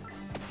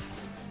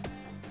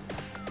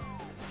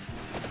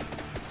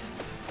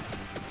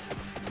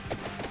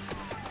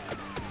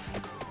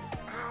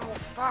 Ow.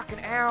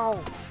 Fucking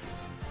ow.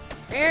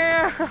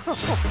 Ow.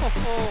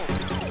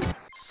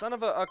 Son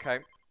of a... Okay.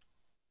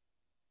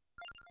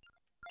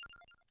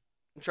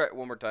 Try it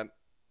one more time.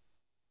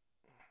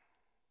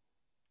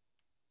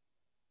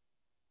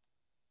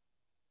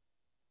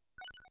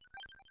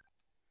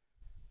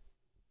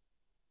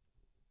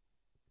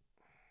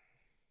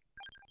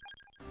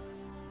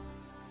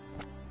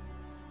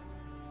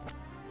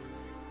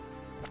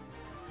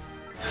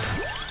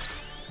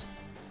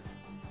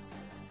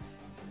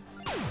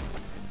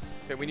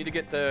 Okay, we need to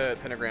get the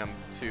pentagram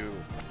to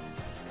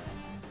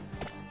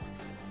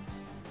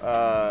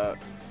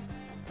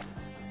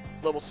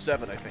level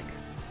 7, I think.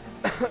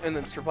 And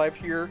then survive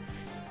here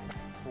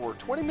for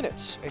 20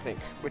 minutes, I think,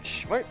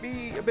 which might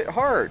be a bit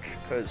hard,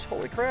 because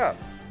holy crap.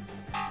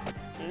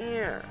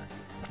 Yeah.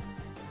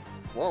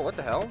 Whoa, what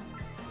the hell?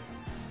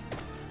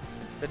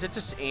 Did it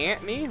just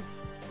ant me?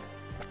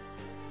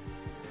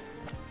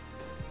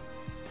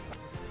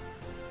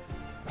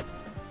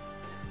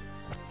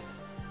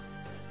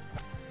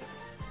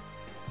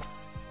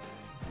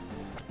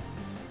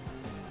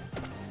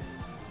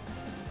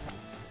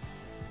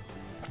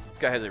 This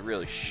guy has a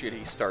really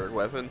shitty starter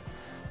weapon.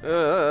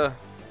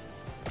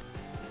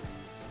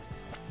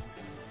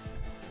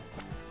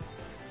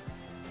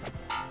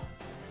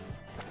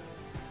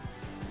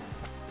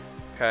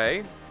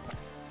 Okay.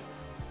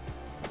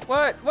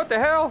 What? What the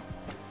hell?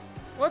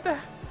 What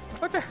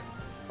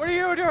are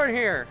you doing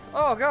here?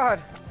 Oh god.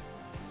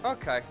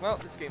 Okay, well,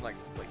 this game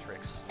likes to play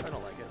tricks. I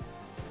don't like it.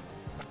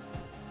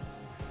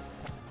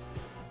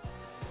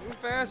 Move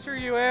faster,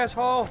 you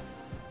asshole.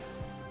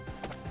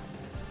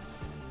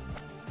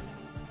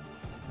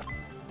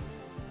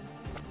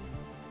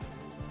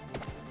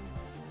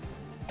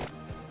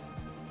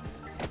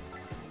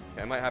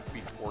 I might have to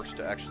be forced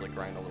to actually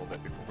grind a little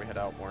bit before we head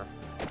out more.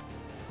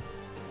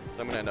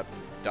 I'm gonna end up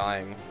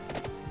dying.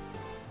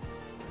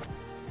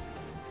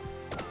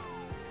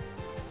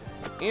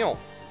 Ew.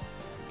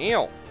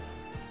 Ew.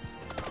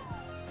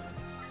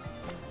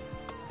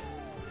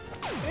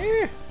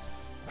 Eh.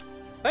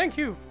 Thank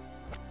you.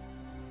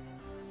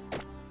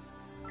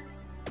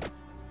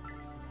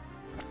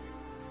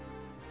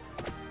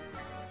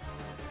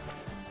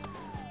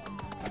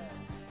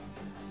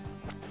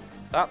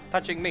 Stop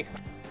touching me.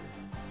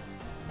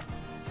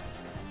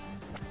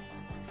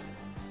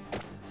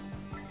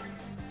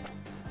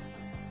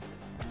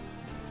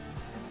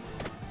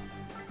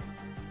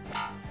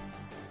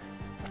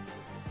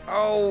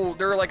 Oh,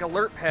 they're like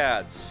alert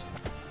pads.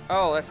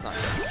 Oh, that's not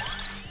good.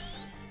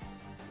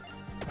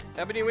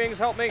 Ebony Wings,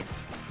 help me.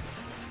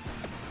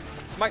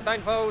 Smite thine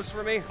foes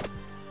for me.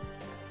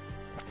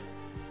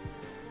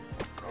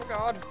 Oh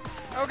god.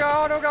 Oh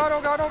god, oh god,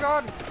 oh god, oh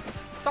god.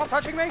 Stop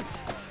touching me.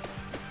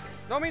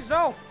 No means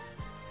no.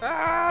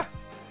 Ah!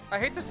 I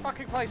hate this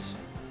fucking place.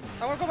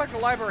 I want to go back to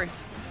the library.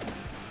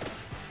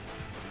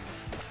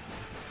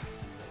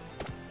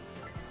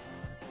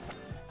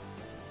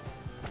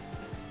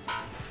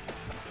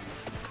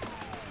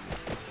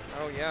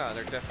 Oh yeah,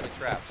 they're definitely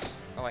traps.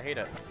 Oh, I hate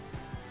it.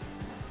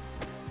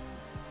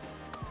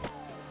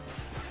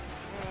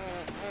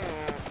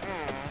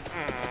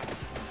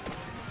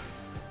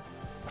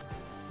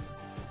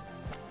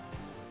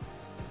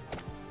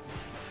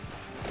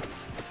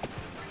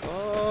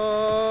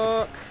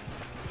 Fuck.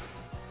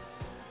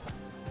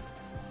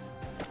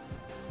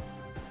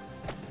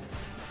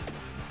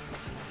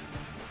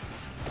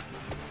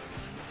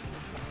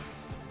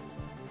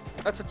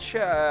 That's a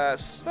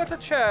chest. That's a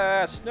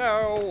chest.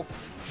 No.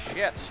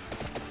 Shit.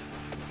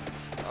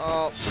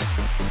 Oh.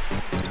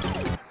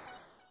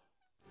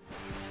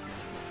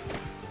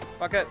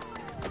 Fuck it.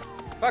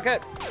 Fuck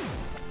it.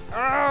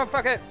 Oh,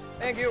 fuck it.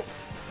 Thank you.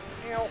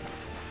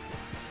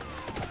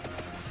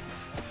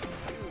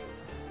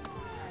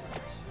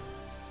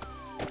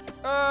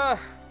 Ow.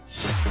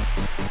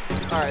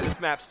 Alright, this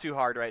map's too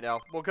hard right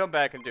now. We'll come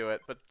back and do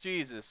it, but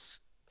Jesus.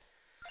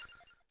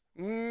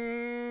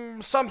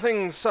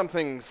 Something.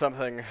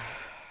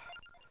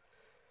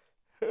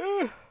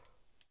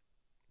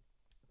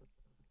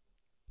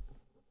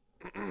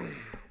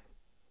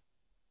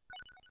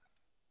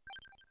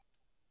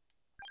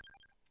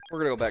 We're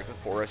gonna go back to the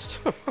forest.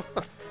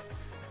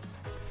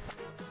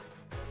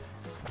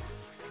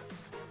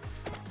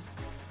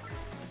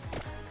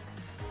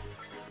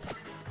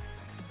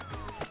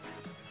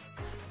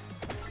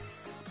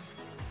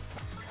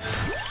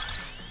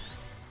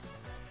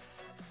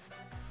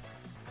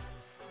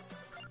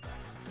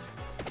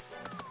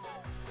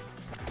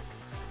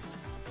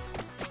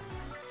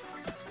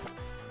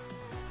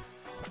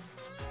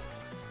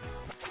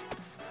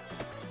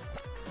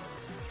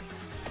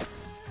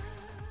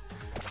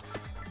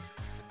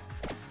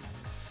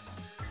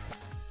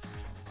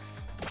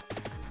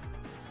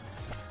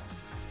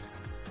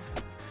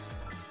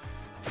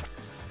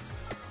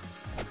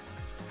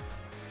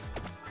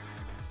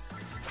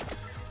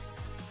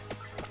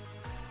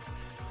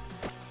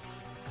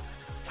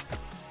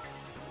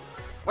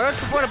 What's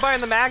the point of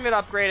buying the magnet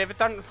upgrade if it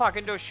doesn't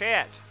fucking do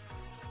shit?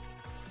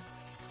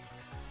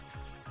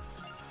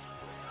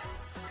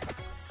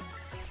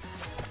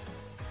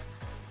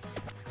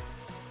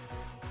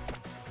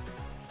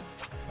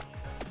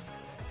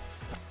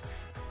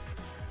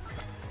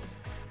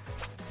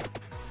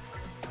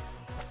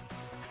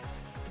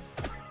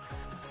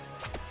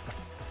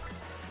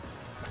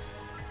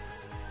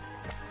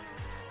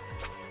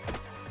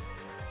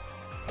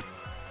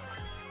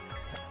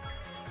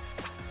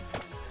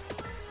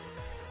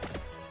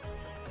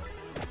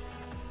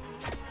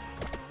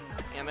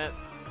 Damn it.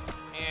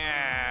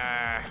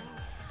 Yeah.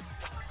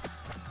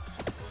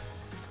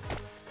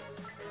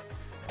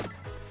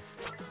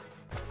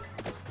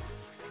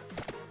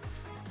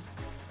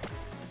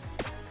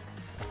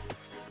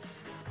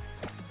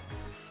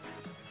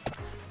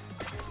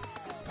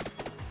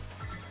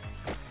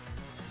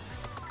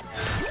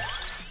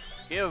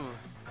 Give.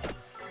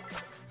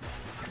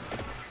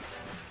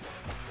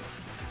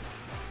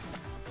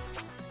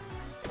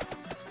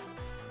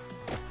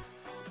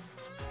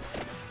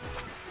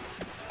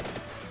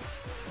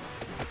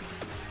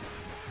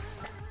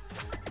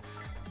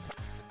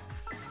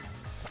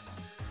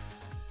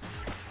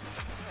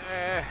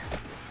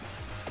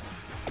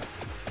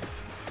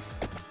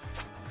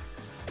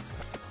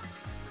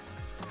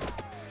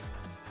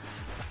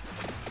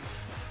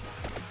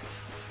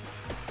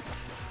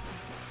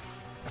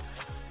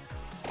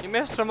 You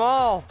missed them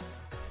all.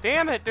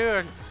 Damn it,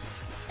 dude.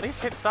 At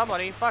least hit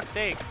somebody. Fuck's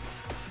sake.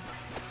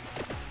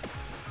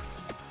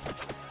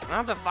 I don't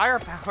have the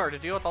firepower to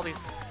deal with all these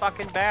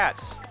fucking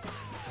bats.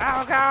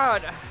 Oh,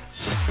 God.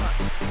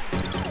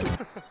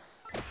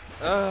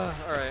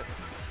 Alright.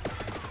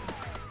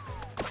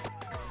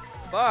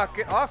 Fuck,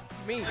 get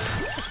off me.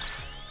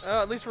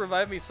 At least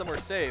revive me somewhere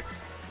safe.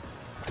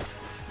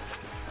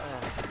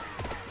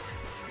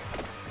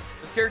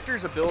 This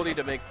character's ability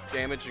to make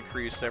damage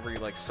increase every,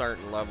 like,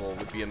 certain level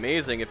would be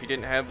amazing if he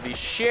didn't have the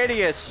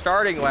shittiest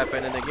starting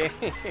weapon in the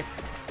game.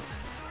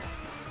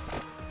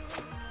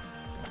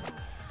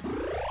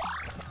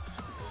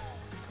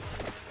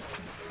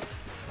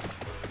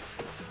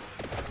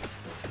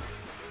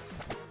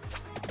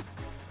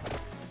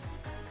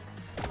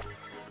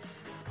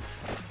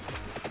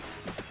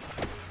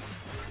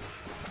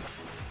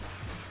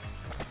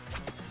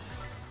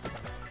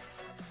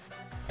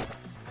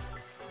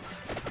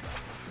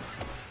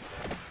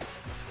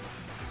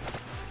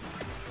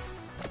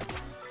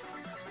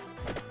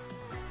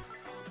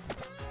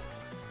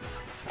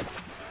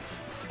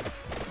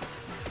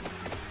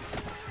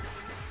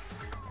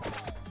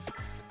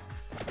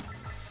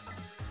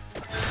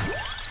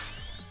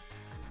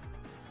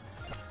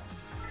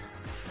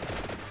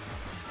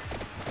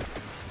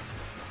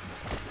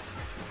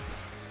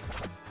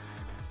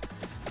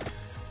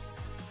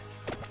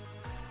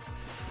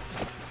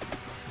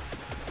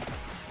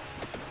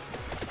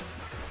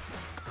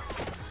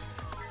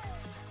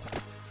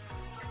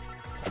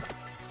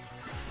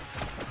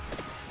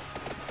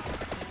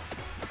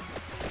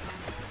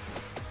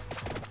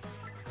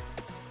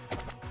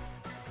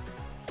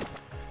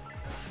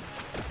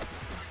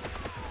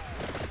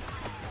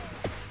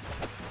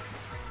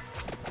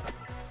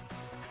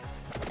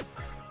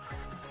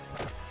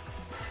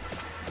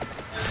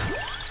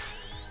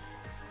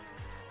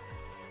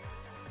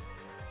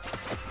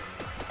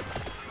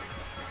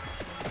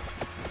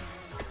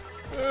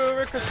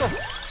 Let's go.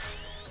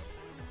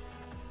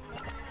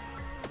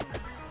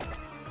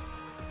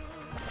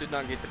 Did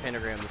not get the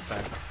pentagram this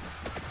time.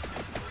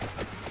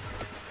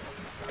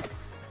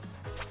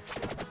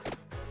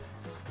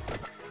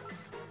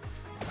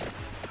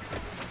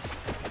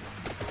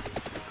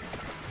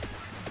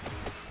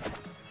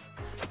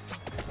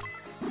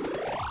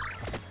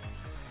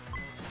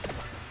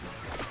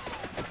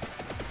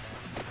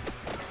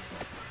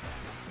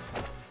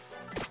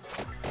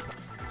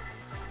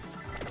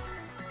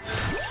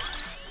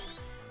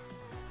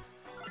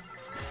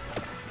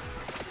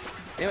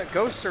 Damn it,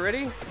 ghosts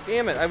already?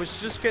 Damn it, I was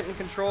just getting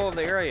control of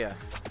the area.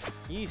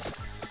 You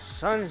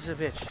sons of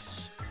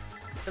bitches.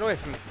 Get away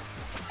from me.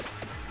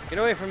 Get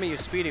away from me, you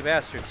speedy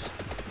bastards.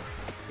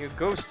 You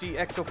ghosty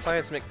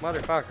ectoplasmic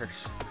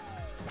motherfuckers.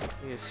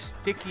 You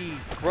sticky,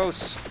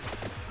 gross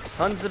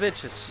sons of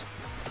bitches.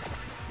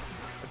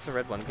 That's the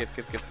red one. Give.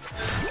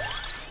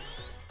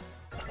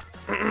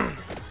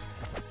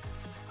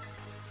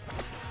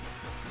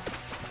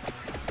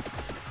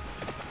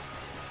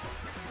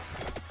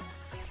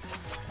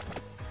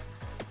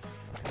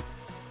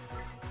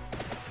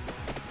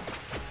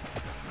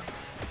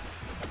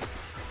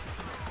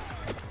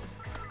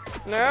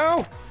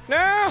 No!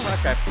 No!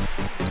 Okay.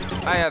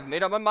 I have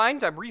made up my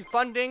mind. I'm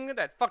refunding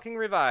that fucking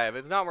revive.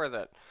 It's not worth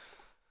it.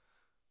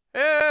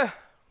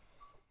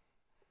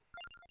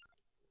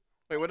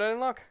 Wait, what did I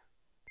unlock?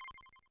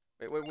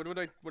 Wait, what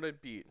would I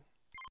beat?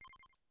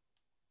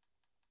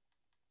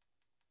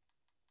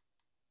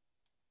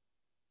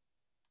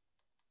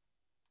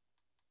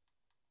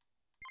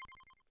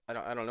 I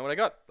don't know what I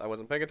got. I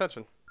wasn't paying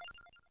attention.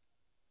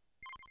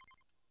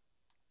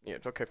 Yeah,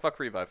 it's okay. Fuck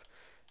revive.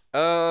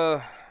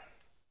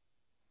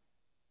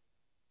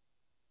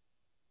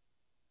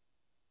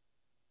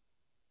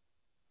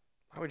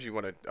 Why would you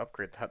want to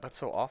upgrade that? That's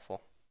so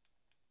awful.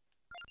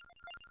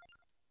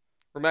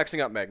 We're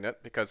maxing out Magnet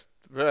because...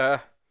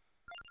 and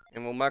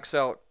we'll max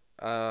out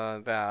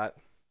that.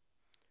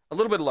 A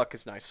little bit of luck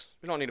is nice.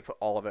 We don't need to put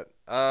all of it.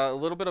 A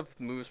little bit of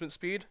movement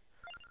speed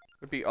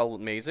would be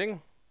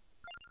amazing.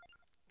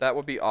 That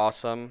would be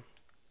awesome.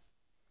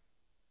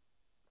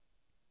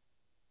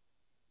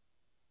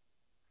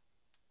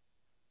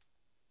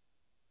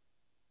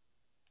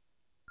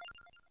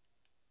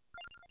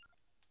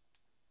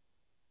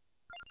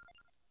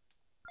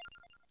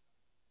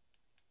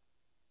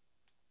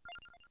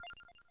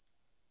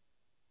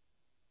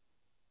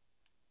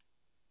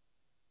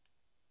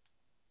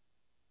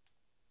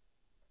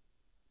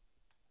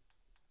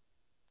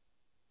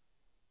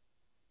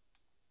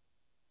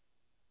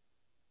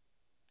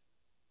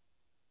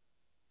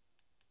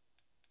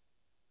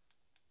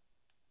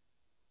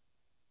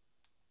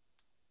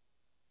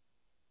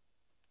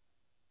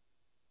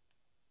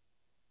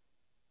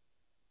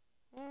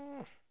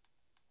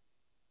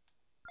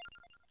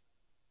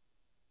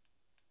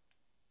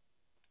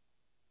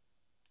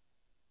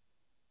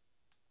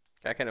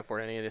 I can't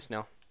afford any of this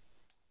now.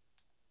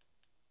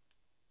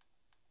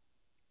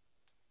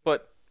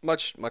 But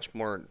much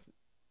more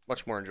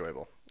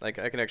enjoyable. Like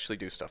I can actually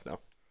do stuff now.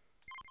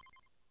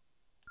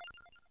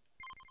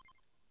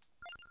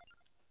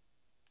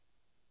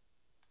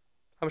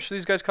 How much do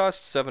these guys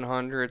cost?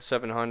 700,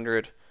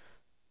 700. Is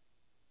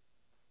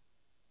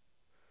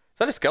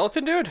that a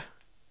skeleton dude?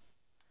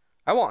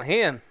 I want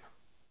him.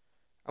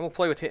 I'm gonna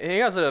play with him. He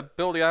has an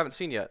ability I haven't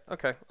seen yet.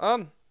 Okay.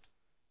 Alright,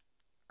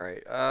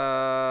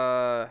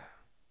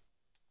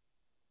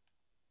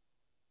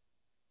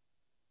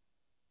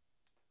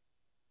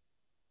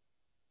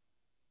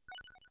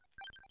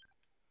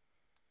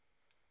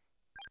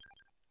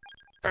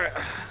 Alright.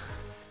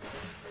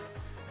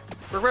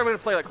 We're probably going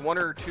to play like 1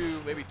 or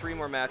 2, maybe 3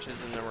 more matches,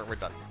 and then we're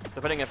done.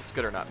 Depending if it's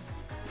good or not.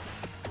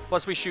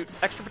 Plus, we shoot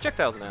extra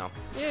projectiles now.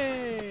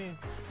 Yay!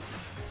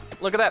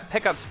 Look at that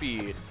pickup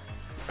speed.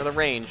 Or the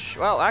range.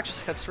 Well,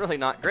 actually, that's really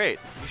not great.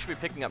 You should be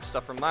picking up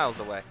stuff from miles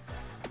away.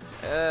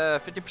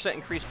 50%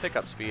 increased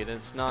pickup speed, and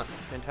it's not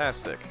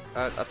fantastic.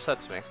 That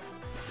upsets me.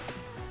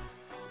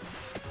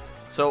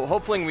 So,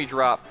 hopefully we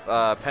drop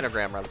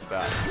Pentagram right off the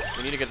bat.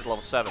 We need to get to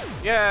level 7.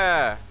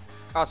 Yeah!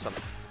 Awesome.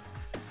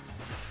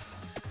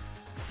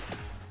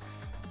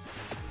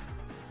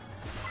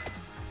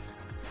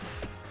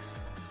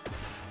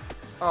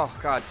 Oh,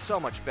 God, so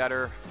much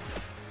better.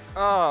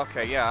 Oh,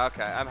 okay, yeah,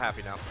 okay. I'm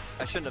happy now.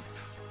 I shouldn't have...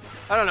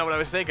 I don't know what I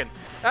was thinking.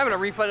 I'm gonna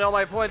refund all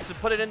my points and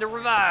put it into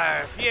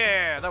revive.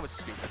 Yeah, that was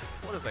stupid.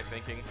 What was I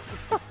thinking?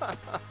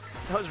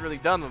 That was really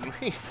dumb of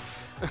me.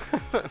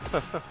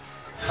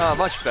 Oh,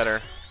 much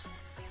better.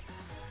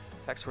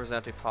 Attacks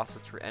horizontally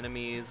passes through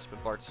enemies,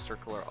 bombards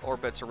circular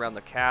orbits around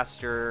the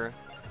caster.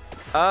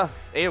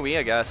 AoE,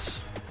 I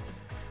guess.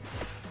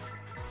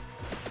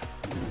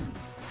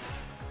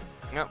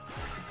 Yep.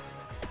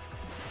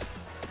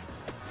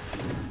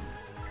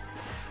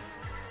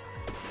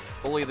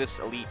 Bully this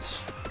elite.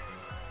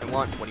 I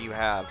want what do you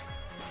have?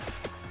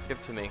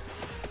 Give to me.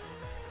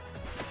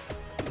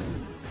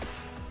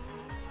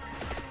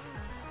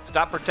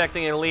 Stop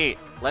protecting an elite.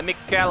 Let me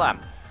kill him.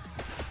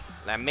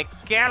 Let me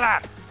kill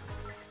him.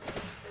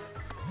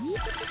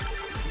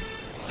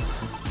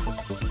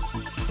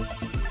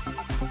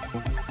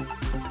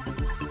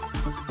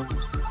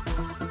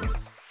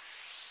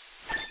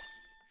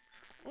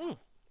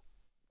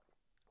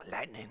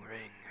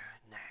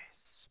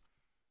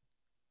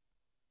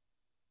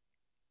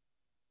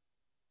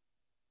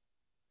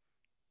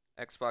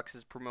 Xbox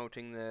is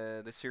promoting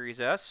the Series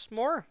S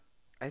more.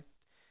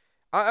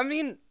 I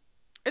mean,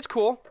 it's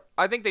cool.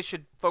 I think they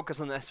should focus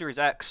on the Series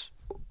X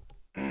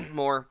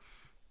more.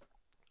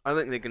 I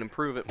think they can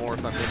improve it more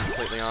if I'm being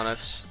completely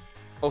honest.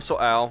 Also,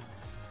 Al.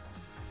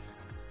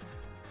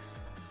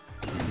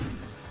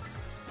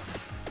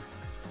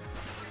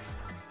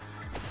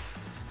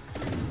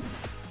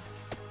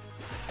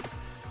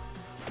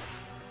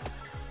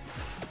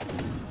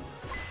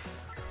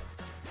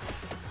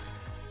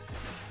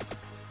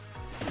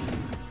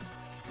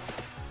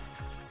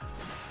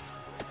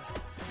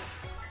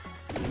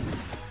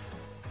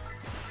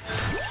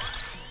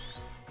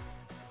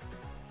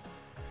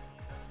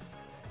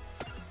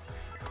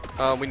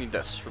 We need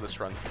this for this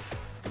run.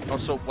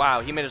 Also,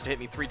 wow, he managed to hit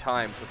me 3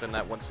 times within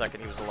that 1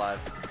 second he was alive.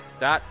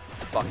 That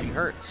fucking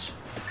hurts.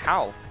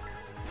 How?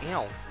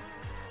 Ow.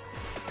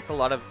 A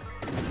lot of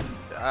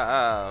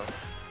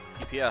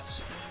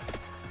DPS.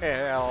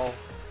 Hell.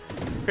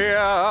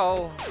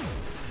 Hell.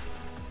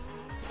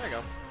 There you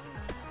go.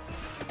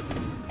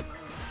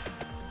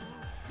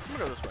 I'm gonna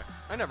go this way.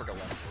 I never go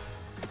left.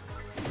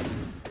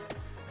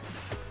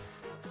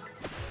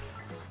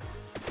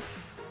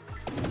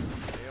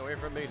 Stay away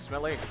from me,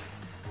 Smelly.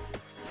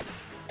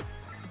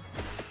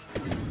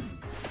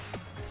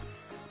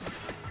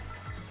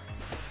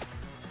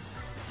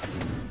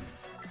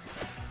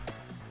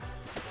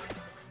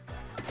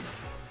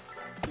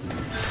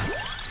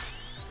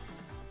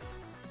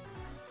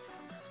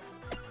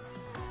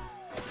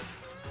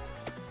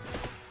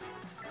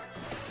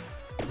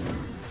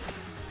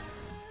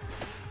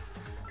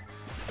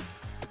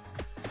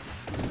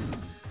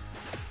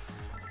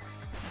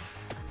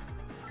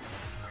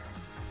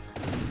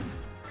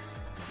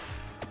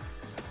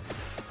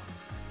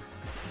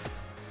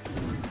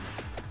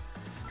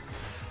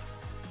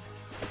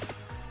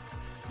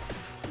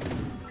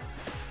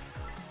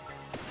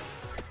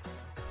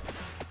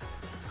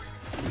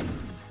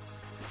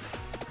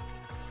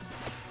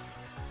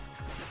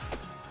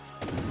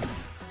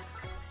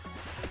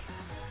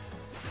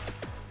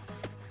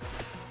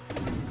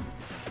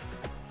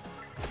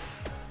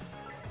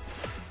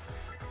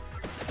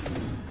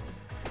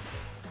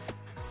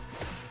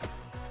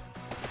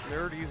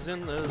 Nerdy's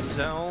in the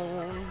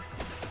zone.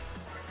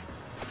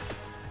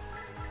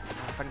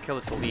 If I can kill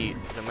this elite,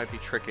 that might be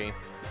tricky.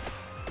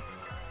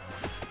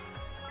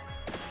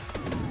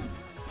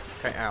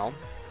 Okay, ow.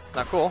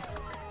 Not cool.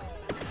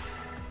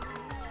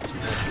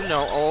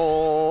 No,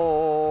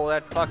 oh,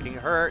 that fucking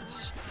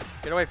hurts.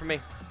 Get away from me.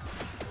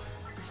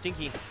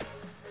 Stinky.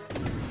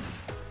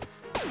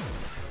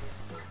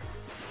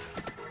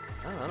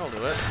 Oh, that'll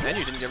do it. And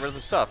you didn't get rid of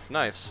the stuff.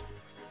 Nice.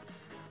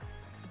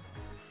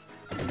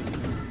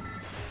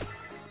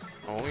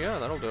 Oh yeah,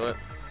 that'll do it.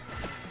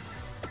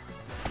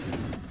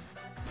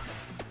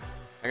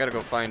 I gotta go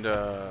find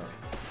I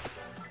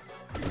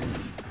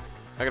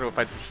gotta go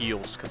find some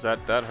heals, cause that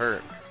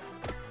hurt.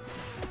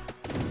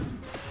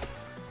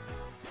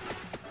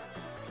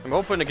 I'm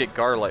hoping to get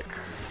garlic.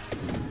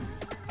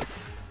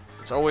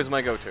 It's always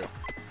my go-to.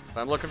 If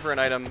I'm looking for an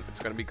item,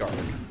 it's gonna be garlic.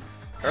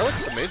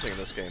 Garlic's amazing in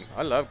this game.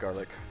 I love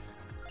garlic.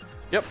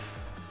 Yep.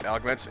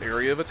 Augments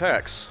area of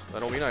attacks.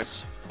 That'll be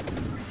nice.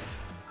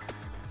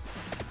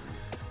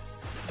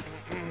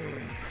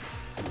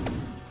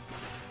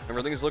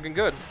 Everything is looking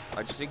good.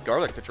 I just need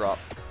garlic to drop.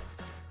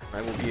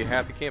 I will be a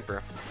happy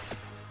camper.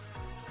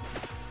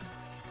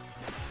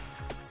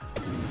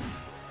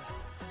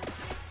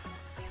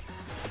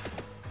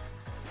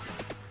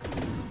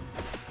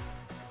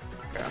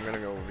 Okay, I'm gonna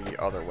go the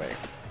other way.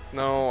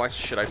 No,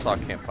 shit, I saw a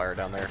campfire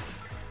down there.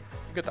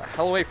 Get the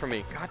hell away from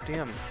me. God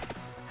damn.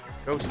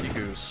 Ghosty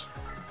goose.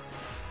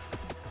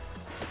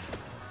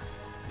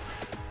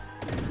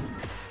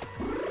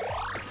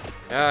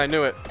 Yeah, I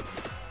knew it.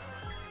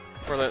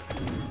 For that.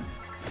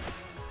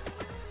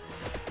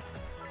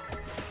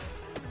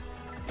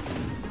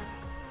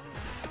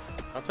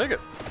 I'll take it.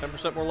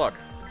 10% more luck.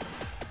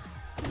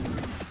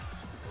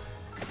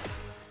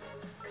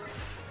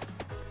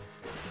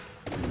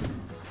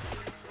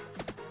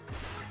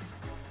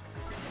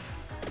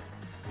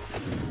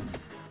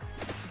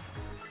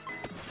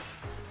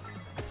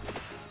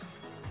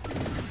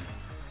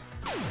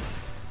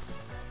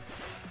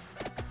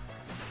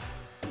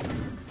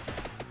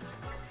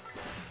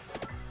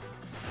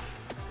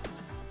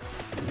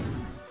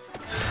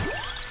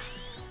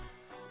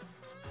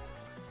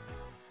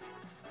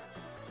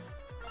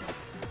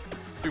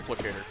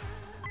 Duplicator.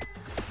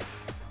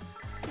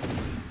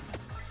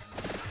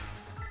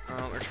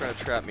 Oh, they're trying to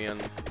trap me in.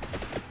 I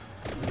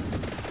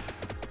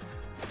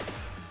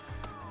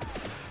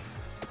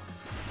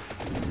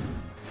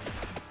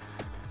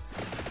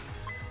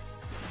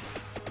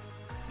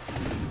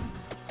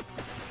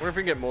wonder if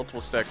we can get multiple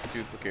stacks of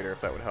duplicator,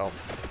 if that would help.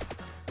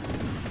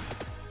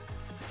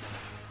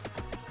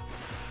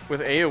 With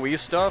AoE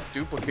stuff,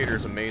 duplicator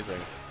is amazing.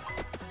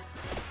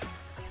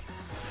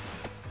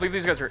 I believe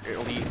these guys are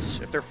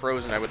elites. If they're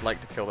frozen, I would like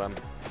to kill them.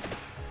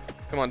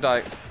 Come on,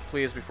 die.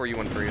 Please, before you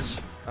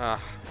unfreeze. Ah.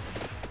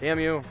 Damn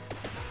you.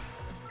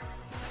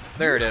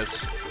 There it is.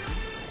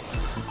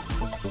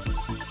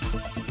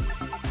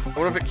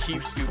 What if it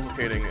keeps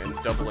duplicating and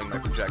doubling my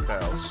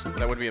projectiles?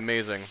 That would be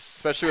amazing.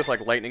 Especially with,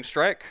 like, lightning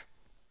strike.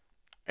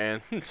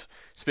 And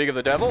speak of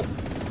the devil.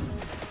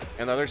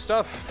 And other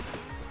stuff.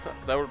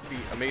 That would be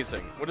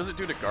amazing. What does it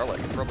do to garlic?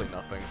 Probably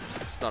nothing.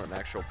 It's not an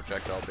actual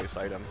projectile-based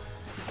item.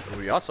 It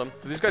would be awesome.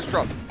 These guys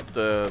drop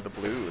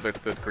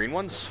the green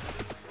ones.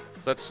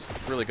 So that's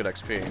really good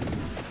XP.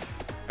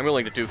 I'm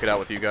willing to duke it out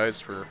with you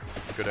guys for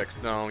good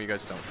XP. No, you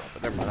guys don't drop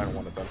it. Never mind, I don't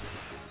want it then.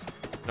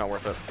 Not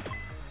worth it.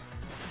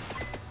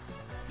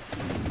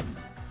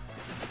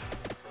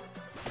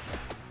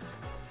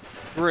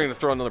 We're going to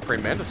throw another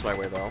praying mantis my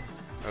way, though.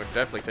 I would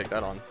definitely take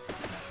that on.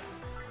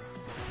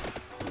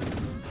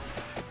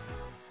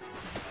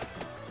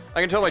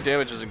 I can tell my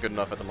damage isn't good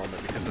enough at the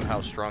moment because of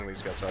how strong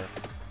these guys are.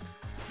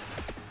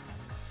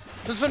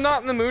 Since I'm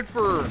not in the mood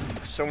for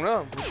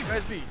Persona, would you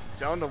guys be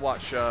down to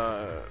watch,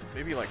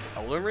 maybe like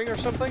Elden Ring or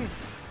something?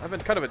 I've been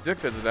kind of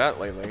addicted to that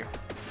lately.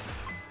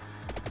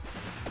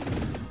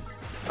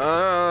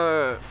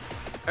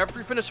 After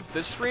we finish up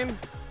this stream,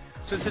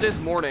 since it is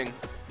morning,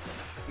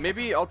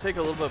 maybe I'll take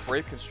a little bit of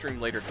break and stream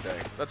later today.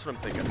 That's what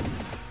I'm thinking.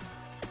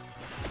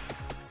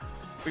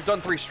 We've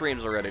done 3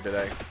 streams already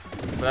today.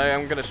 But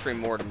I'm gonna stream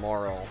more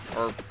tomorrow.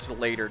 Or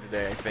later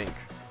today, I think.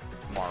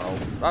 Tomorrow.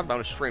 I'm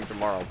gonna stream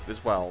tomorrow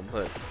as well,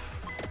 but...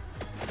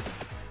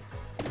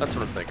 That's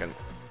what I'm thinking.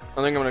 I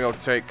think I'm gonna go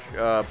take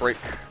a break.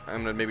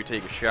 I'm gonna maybe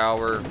take a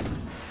shower.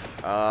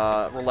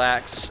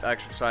 Relax,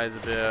 exercise a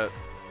bit.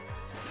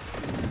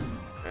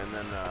 And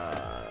then,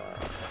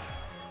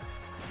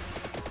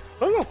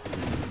 oh!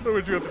 What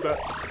would you have to that?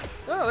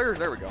 Oh,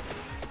 there we go.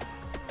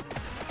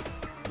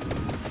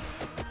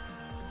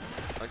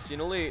 I see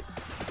an elite.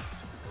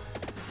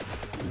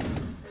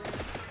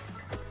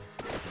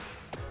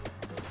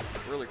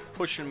 Really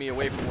pushing me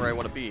away from where I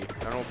want to be.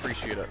 I don't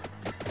appreciate it.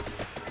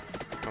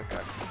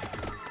 Okay.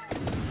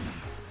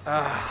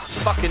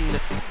 Fucking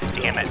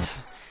damn it.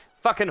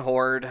 Fucking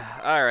horde.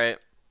 Alright.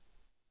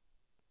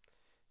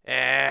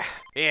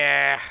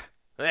 Yeah.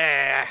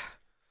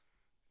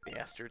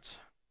 Bastards.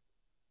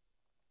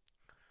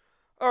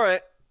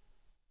 Alright.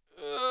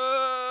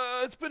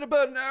 It's been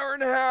about an hour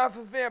and a half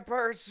of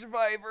Vampire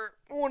Survivor.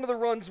 One of the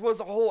runs was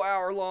a whole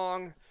hour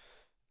long.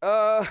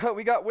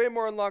 We got way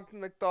more unlocked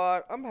than I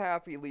thought. I'm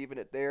happy leaving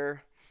it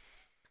there.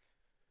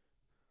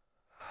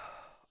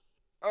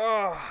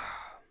 I'm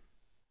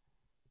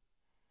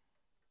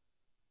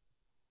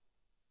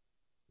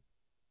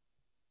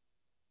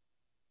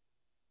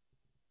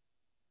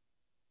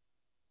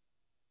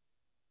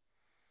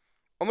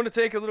gonna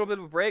take a little bit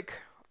of a break,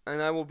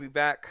 and I will be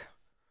back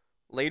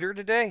later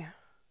today.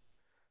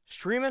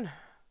 Streaming.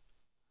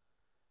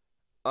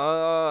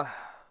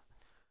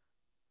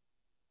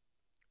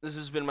 This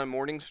has been my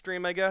morning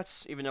stream, I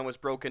guess, even though it's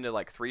broken into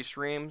like 3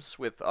 streams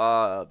with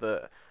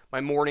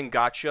my morning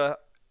gacha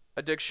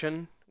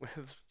addiction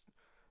with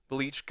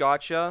Bleach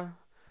gacha.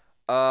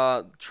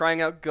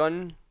 Trying out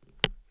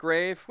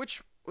Gungrave,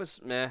 which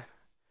was meh.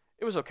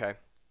 It was okay.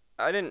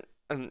 It's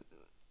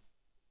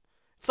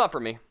not for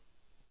me.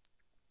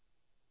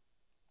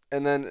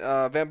 And then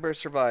Vampire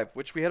Survive,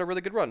 which we had a really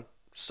good run.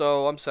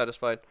 So I'm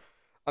satisfied.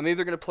 I'm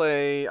either going to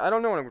play... I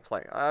don't know what I'm going to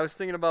play. I was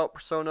thinking about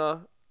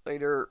Persona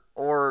later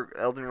or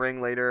Elden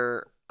Ring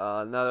later.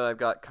 Now that I've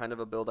got kind of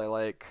a build I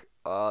like.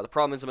 The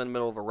problem is I'm in the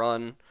middle of a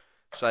run,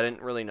 so I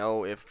didn't really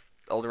know if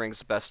Elden Ring's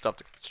the best stuff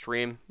to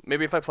stream.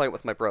 Maybe if I play it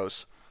with my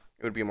bros,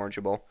 it would be more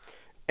enjoyable.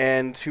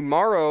 And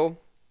tomorrow,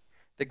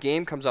 the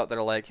game comes out that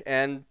I like,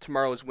 and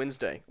tomorrow is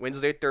Wednesday.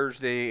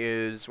 Thursday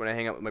is when I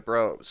hang out with my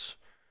bros.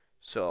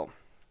 So...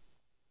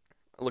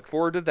 I look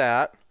forward to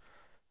that.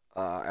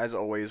 As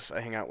always, I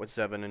hang out with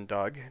Zevin and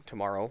Doug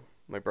tomorrow,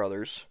 my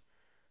brothers.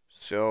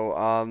 So,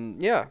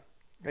 yeah.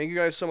 Thank you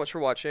guys so much for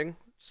watching.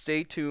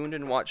 Stay tuned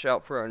and watch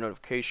out for our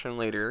notification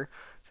later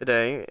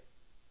today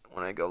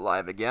when I go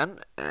live again.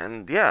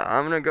 And yeah,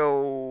 I'm gonna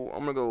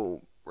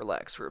go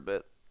relax for a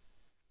bit.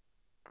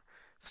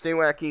 Stay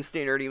wacky,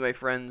 stay nerdy, my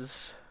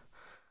friends.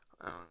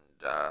 And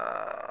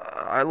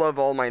I love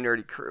all my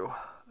nerdy crew.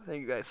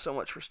 Thank you guys so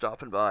much for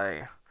stopping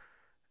by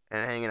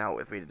and hanging out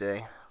with me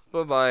today.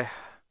 Bye-bye.